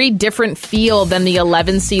very different feel than the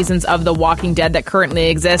 11 seasons of The Walking Dead that currently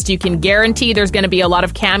exist. You can guarantee there's going to be a lot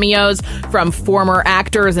of cameos from former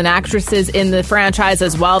actors and actresses in the franchise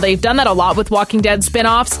as well. They've done that a lot with Walking Dead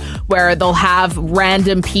spinoffs, where they'll have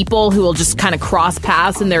random people who will just kind of cross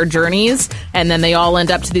paths in their journeys, and then they all end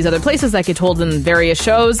up to these other places that get told in various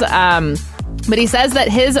shows. But he says that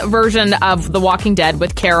his version of The Walking Dead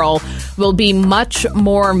with Carol will be much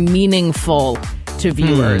more meaningful to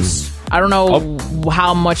viewers. I don't know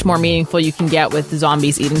how much more meaningful you can get with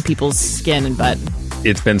zombies eating people's skin, but...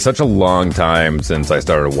 It's been such a long time since I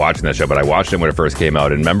started watching that show, but I watched it when it first came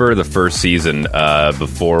out. And remember the first season,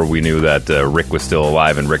 before we knew that Rick was still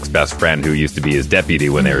alive, and Rick's best friend, who used to be his deputy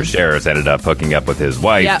when they were sheriffs, ended up hooking up with his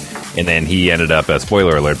wife. Yep. And then he ended up,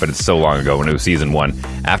 spoiler alert, but it's so long ago when it was season 1.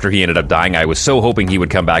 After he ended up dying, I was so hoping he would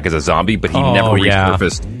come back as a zombie, but he never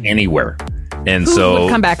resurfaced anywhere. And Who would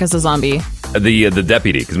come back as a zombie? The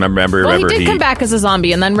deputy, because remember, he did come back as a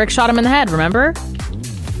zombie, and then Rick shot him in the head. Remember?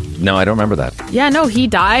 No, I don't remember that. Yeah, no, he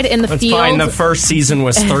died in the field. That's fine. The first season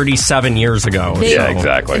was 37 years ago. Yeah,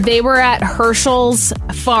 exactly. They were at Herschel's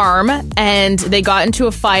farm, and they got into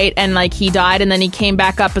a fight, and like he died, and then he came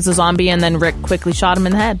back up as a zombie, and then Rick quickly shot him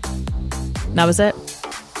in the head. That was it.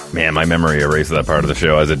 Man, my memory erased that part of the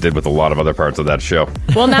show, as it did with a lot of other parts of that show.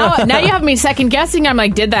 Well, now you have me second guessing. I'm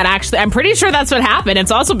like, did that actually? I'm pretty sure that's what happened.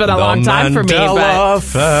 It's also been a long time for me. But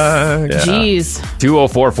jeez.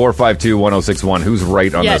 204-452-1061. Who's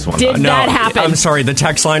right on this one? Did that happen? I'm sorry. The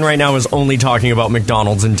text line right now is only talking about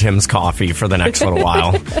McDonald's and Tim's coffee for the next little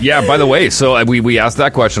while. Yeah. By the way, so we asked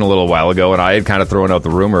that question a little while ago, and I had kind of thrown out the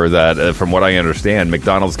rumor that, from what I understand,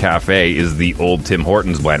 McDonald's Cafe is the old Tim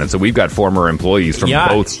Hortons blend, and so we've got former employees from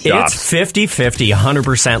both shops. It's 50-50,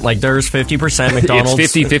 100%. Like, there's 50% McDonald's.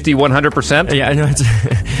 It's 50-50, 100%? Yeah, no, it's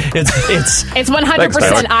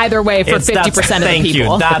 100% either way for 50% of the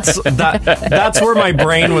people. Thank you. That's where my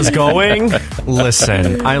brain was going.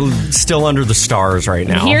 Listen, I'm still under the stars right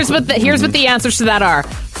now. Here's what the answers to that are.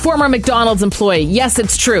 Former McDonald's employee. Yes,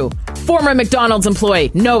 it's true. Former McDonald's employee.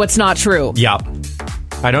 No, it's not true. Yep.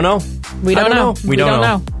 I don't know. We don't know. We don't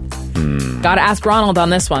know. Gotta ask Ronald on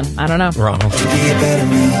this one. I don't know. Ronald.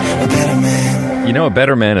 You know, a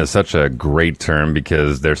better man is such a great term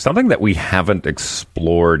because there's something that we haven't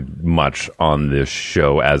explored much on this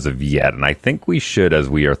show as of yet. And I think we should, as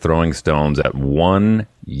we are throwing stones at 1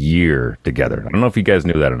 year together. I don't know if you guys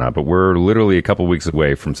knew that or not, but we're literally a couple weeks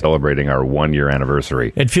away from celebrating our 1 year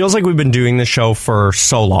anniversary. It feels like we've been doing this show for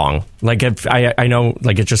so long. Like, I know,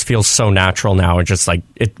 like, it just feels so natural now. It just, like,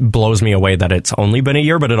 it blows me away that it's only been a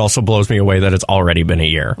year, but it also blows me away that it's already been a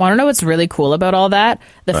year. Want to know what's really cool about all that?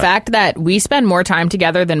 The fact that we spend more time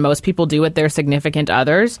together than most people do with their significant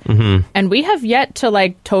others. Mm-hmm. And we have yet to,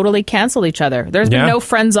 like, totally cancel each other. There's been no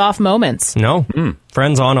friends off moments. No.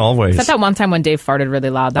 Friends on always. Except that one time when Dave farted really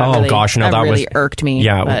loud. That really irked me.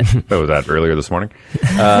 Yeah. What was that, earlier this morning?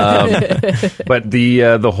 But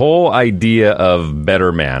the whole idea of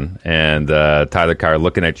better man and Tyler Carr,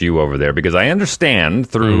 looking at you over there, because I understand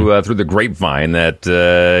through the grapevine that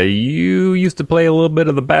you used to play a little bit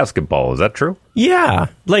of the basketball. Is that true? Yeah.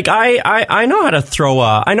 Like, I know how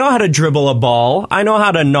to I know how to dribble a ball. I know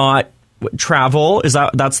how to not travel.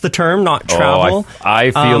 That's the term? Not travel?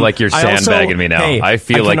 I feel like you're sandbagging me now. Hey, I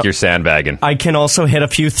feel like you're sandbagging. I can also hit a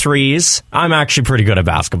few threes. I'm actually pretty good at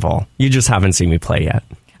basketball. You just haven't seen me play yet.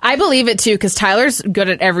 I believe it too, because Tyler's good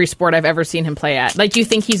at every sport I've ever seen him play at. Like, you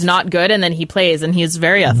think he's not good, and then he plays, and he's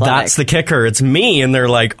very athletic. That's the kicker. It's me, and they're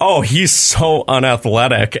like, oh, he's so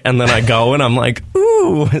unathletic. And then I go, and I'm like,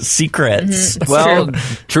 ooh, secrets. Mm-hmm. Well,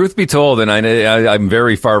 truth be told, and I'm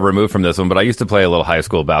very far removed from this one, but I used to play a little high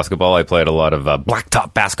school basketball. I played a lot of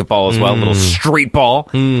blacktop basketball as well, a little street ball.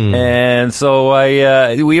 And so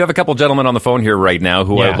we have a couple gentlemen on the phone here right now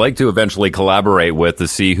who I'd like to eventually collaborate with to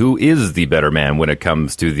see who is the better man when it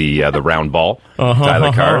comes to the round ball,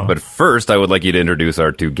 Tyler Carr. But first, I would like you to introduce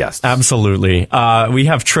our two guests. Absolutely. We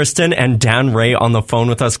have Tristan and Dan Ray on the phone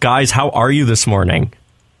with us. Guys, how are you this morning?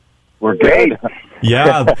 We're good.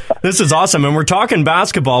 Yeah, this is awesome. And we're talking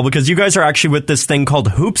basketball because you guys are actually with this thing called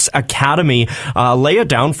Hoops Academy. Lay it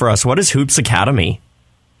down for us. What is Hoops Academy?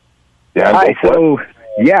 Yeah, hi. So,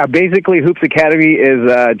 basically Hoops Academy is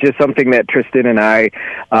just something that Tristan and I...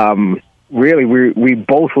 really, we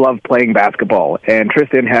both love playing basketball, and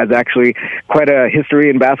Tristan has actually quite a history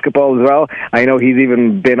in basketball as well. I know he's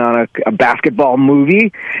even been on a basketball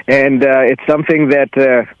movie, and it's something that,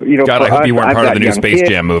 God, I hope you weren't part of the new Space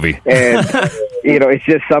Jam movie. And, it's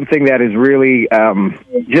just something that is really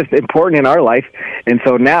just important in our life. And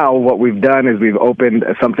so now what we've done is we've opened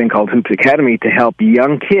something called Hoops Academy to help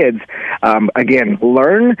young kids, again,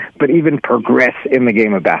 learn, but even progress in the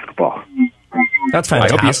game of basketball. That's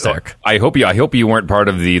fantastic. I hope you weren't part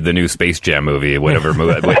of the new Space Jam movie, whatever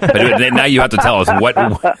movie. But now you have to tell us what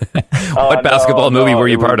basketball movie were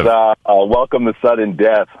you part of? Welcome to Sudden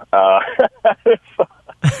Death.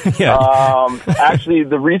 Actually,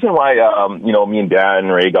 the reason why me and Dan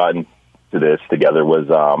and Ray got into this together was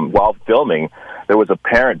while filming, there was a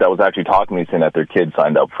parent that was actually talking to me saying that their kid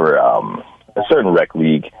signed up for a certain rec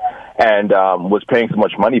league and was paying so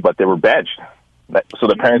much money, but they were benched. So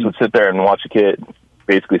the parents would sit there and watch a kid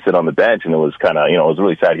basically sit on the bench, and it was kind of, it was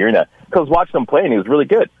really sad hearing that. Because I was watching him play, and he was really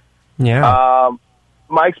good. Yeah.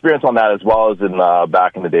 My experience on that, as well as in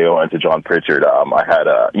back in the day, I went to John Pritchard. I had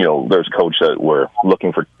there's coach that were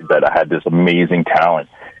looking for that I had this amazing talent,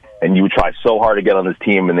 and you would try so hard to get on this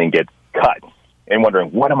team and then get cut, and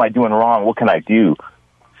wondering, what am I doing wrong? What can I do?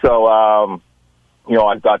 So,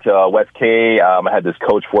 I got to West K. I had this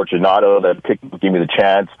coach, Fortunato, that gave me the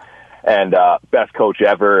chance. And best coach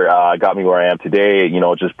ever, got me where I am today.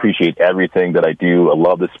 Just appreciate everything that I do. I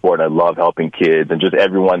love the sport, and I love helping kids. And just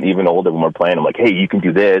everyone, even older, when we're playing, I'm like, hey, you can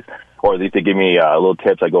do this. Or at least they give me little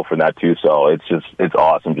tips. I go from that, too. So it's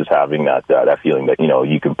awesome just having that feeling that,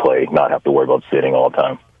 you can play, not have to worry about sitting all the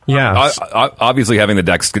time. Yeah, obviously having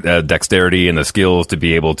the dexterity and the skills to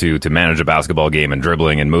be able to manage a basketball game and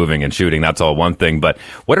dribbling and moving and shooting, that's all one thing. But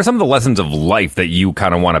what are some of the lessons of life that you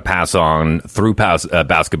kind of want to pass on through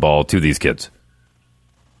basketball to these kids?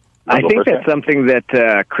 I think that's something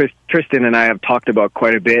that Tristan and I have talked about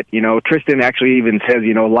quite a bit. Tristan actually even says,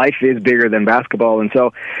 life is bigger than basketball. And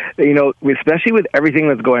so, especially with everything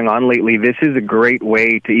that's going on lately, this is a great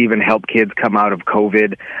way to even help kids come out of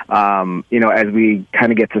COVID, as we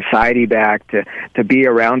kind of get society back, to be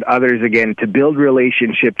around others again, to build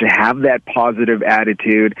relationship, to have that positive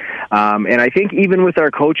attitude. And I think even with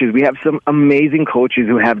our coaches, we have some amazing coaches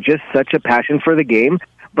who have just such a passion for the game,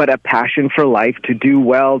 but a passion for life, to do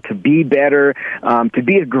well, to be better, to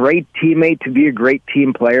be a great teammate, to be a great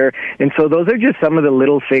team player. And so those are just some of the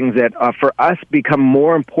little things that, for us, become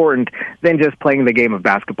more important than just playing the game of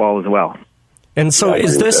basketball as well. And so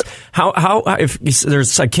is this, how if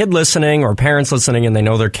there's a kid listening or parents listening and they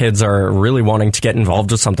know their kids are really wanting to get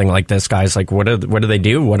involved with something like this, guys, like what do they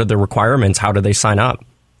do? What are the requirements? How do they sign up?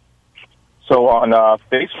 So on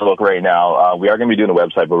Facebook right now, we are going to be doing a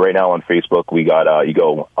website, but right now on Facebook, we got, you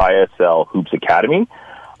go ISL Hoops Academy.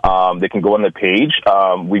 They can go on the page.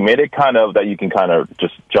 We made it kind of that you can kind of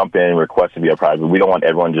just jump in and request to be a private. We don't want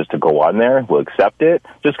everyone just to go on there. We'll accept it.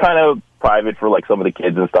 Just kind of private for like some of the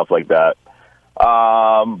kids and stuff like that.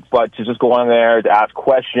 But to just go on there to ask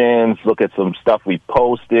questions, look at some stuff we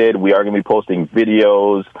posted. We are going to be posting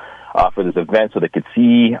videos for this event so they could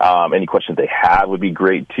see. Any questions they have would be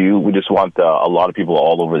great, too. We just want a lot of people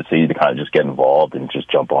all over the city to kind of just get involved and just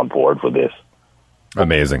jump on board for this.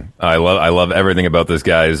 Amazing. I love everything about this,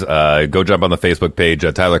 guys. Go jump on the Facebook page.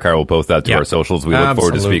 Tyler Carr will post that to our socials. We look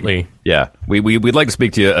forward to speaking. Yeah, we'd like to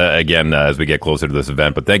speak to you again as we get closer to this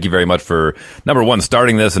event. But thank you very much for, number one,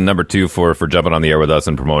 starting this, and number two, for jumping on the air with us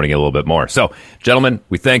and promoting it a little bit more. So, gentlemen,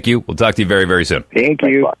 we thank you. We'll talk to you very, very soon. Thank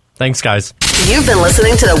you. Thanks, guys. You've been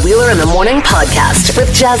listening to the Wheeler in the Morning podcast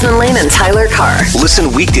with Jasmine Lane and Tyler Carr.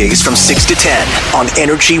 Listen weekdays from 6 to 10 on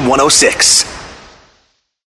Energy 106.